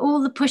said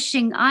all the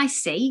pushing I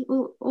see,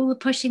 all the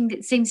pushing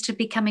that seems to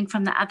be coming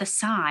from the other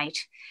side.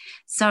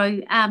 So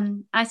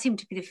I seem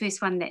to be the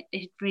first one that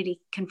had really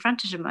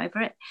confronted him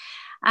over it.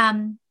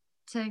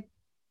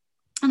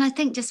 And I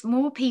think just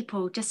more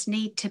people just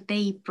need to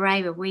be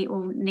braver. We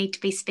all need to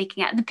be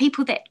speaking out. And the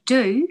people that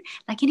do,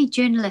 like any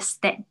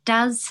journalist that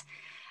does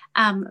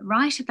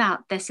write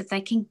about this, if they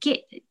can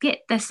get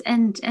this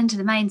into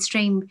the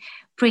mainstream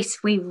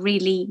press, we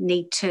really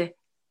need to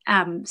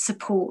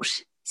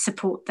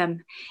support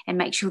them and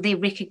make sure they're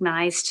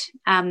recognised.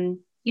 They're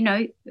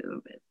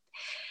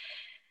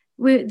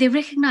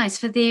recognised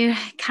for their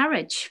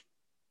courage.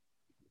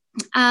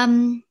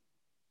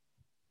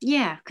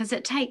 Because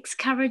it takes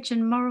courage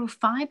and moral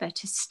fibre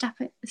to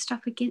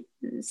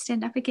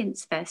stand up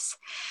against this.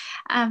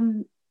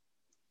 And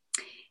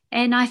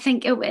I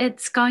think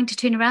it's going to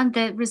turn around.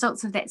 The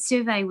results of that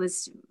survey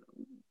was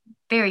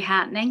very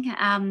heartening.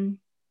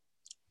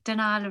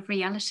 Denial of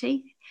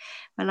reality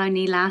will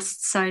only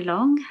last so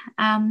long.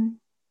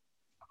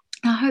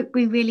 I hope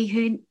we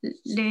really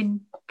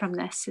learn from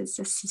this as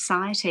a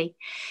society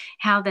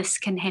how this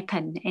can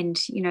happen, and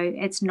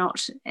it's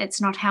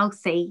not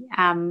healthy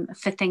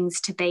for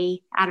things to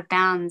be out of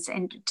bounds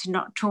and to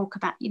not talk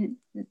about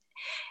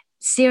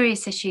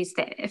serious issues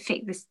that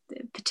affect this,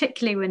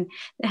 particularly when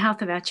the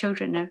health of our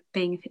children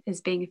is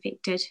being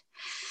affected.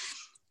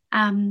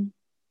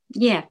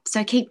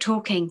 So keep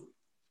talking,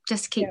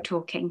 just keep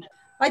talking.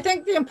 I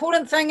think the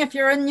important thing, if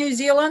you're in New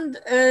Zealand,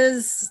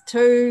 is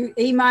to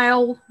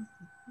email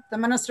the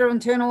Minister of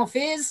Internal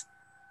Affairs,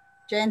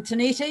 Jan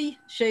Tinetti.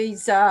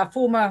 She's a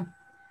former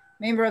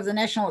member of the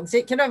National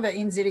Executive at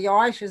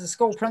NZEI. She's a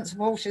school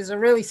principal. She's a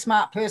really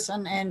smart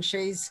person, and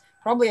she's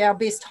probably our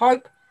best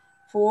hope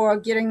for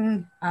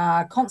getting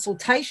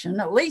consultation,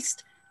 at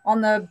least,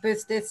 on the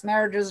Births, Deaths,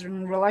 Marriages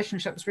and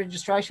Relationships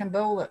Registration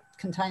Bill that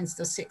contains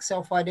the sex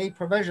self-ID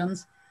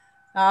provisions.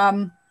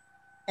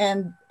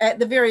 And at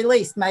the very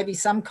least, maybe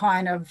some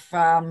kind of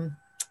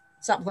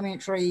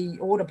supplementary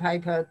order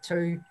paper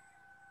to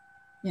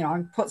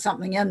put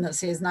something in that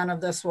says none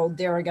of this will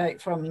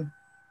derogate from,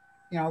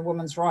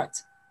 women's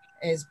rights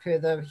as per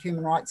the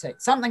Human Rights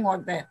Act, something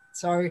like that.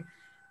 So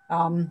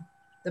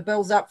the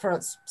bill's up for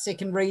its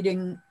second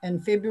reading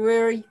in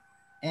February,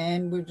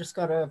 and we've just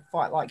got to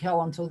fight like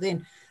hell until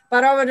then.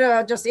 But I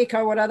would just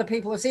echo what other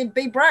people have said,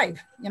 be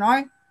brave,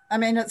 I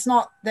mean, it's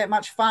not that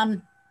much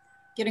fun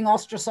getting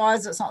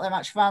ostracized. It's not that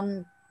much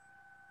fun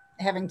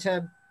having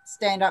to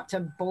stand up to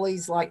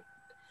bullies like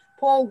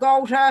Paul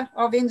Golter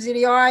of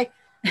NZEI.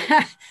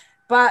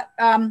 But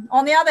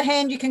on the other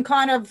hand, you can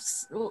kind of,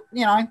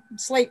 you know,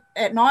 sleep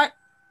at night.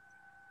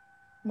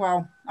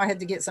 Well, I had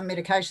to get some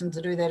medication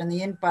to do that in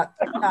the end, but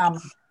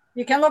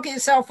you can look at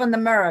yourself in the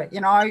mirror,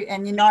 you know,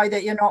 and you know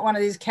that you're not one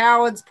of these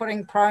cowards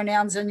putting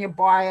pronouns in your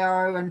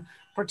bio and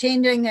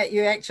pretending that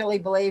you actually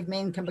believe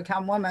men can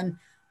become women.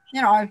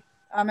 You know,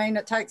 I mean,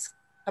 it takes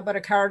a bit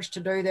of courage to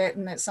do that,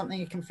 and that's something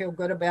you can feel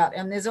good about.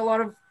 And there's a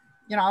lot of,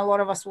 you know, a lot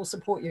of us will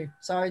support you.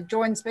 So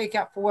join Speak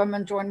Up for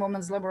Women, join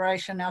Women's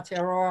Liberation,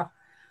 Aotearoa.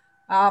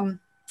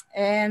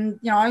 And,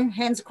 you know,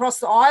 hands across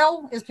the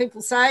aisle, as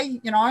people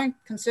say, you know,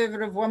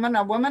 conservative women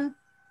are women.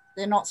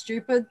 They're not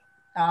stupid.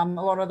 A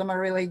lot of them are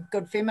really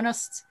good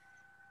feminists.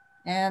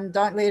 And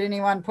don't let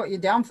anyone put you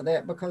down for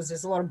that, because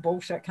there's a lot of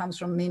bullshit comes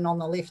from men on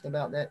the left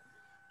about that.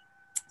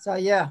 So,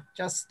 yeah,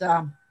 just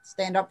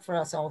stand up for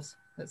ourselves.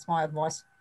 That's my advice.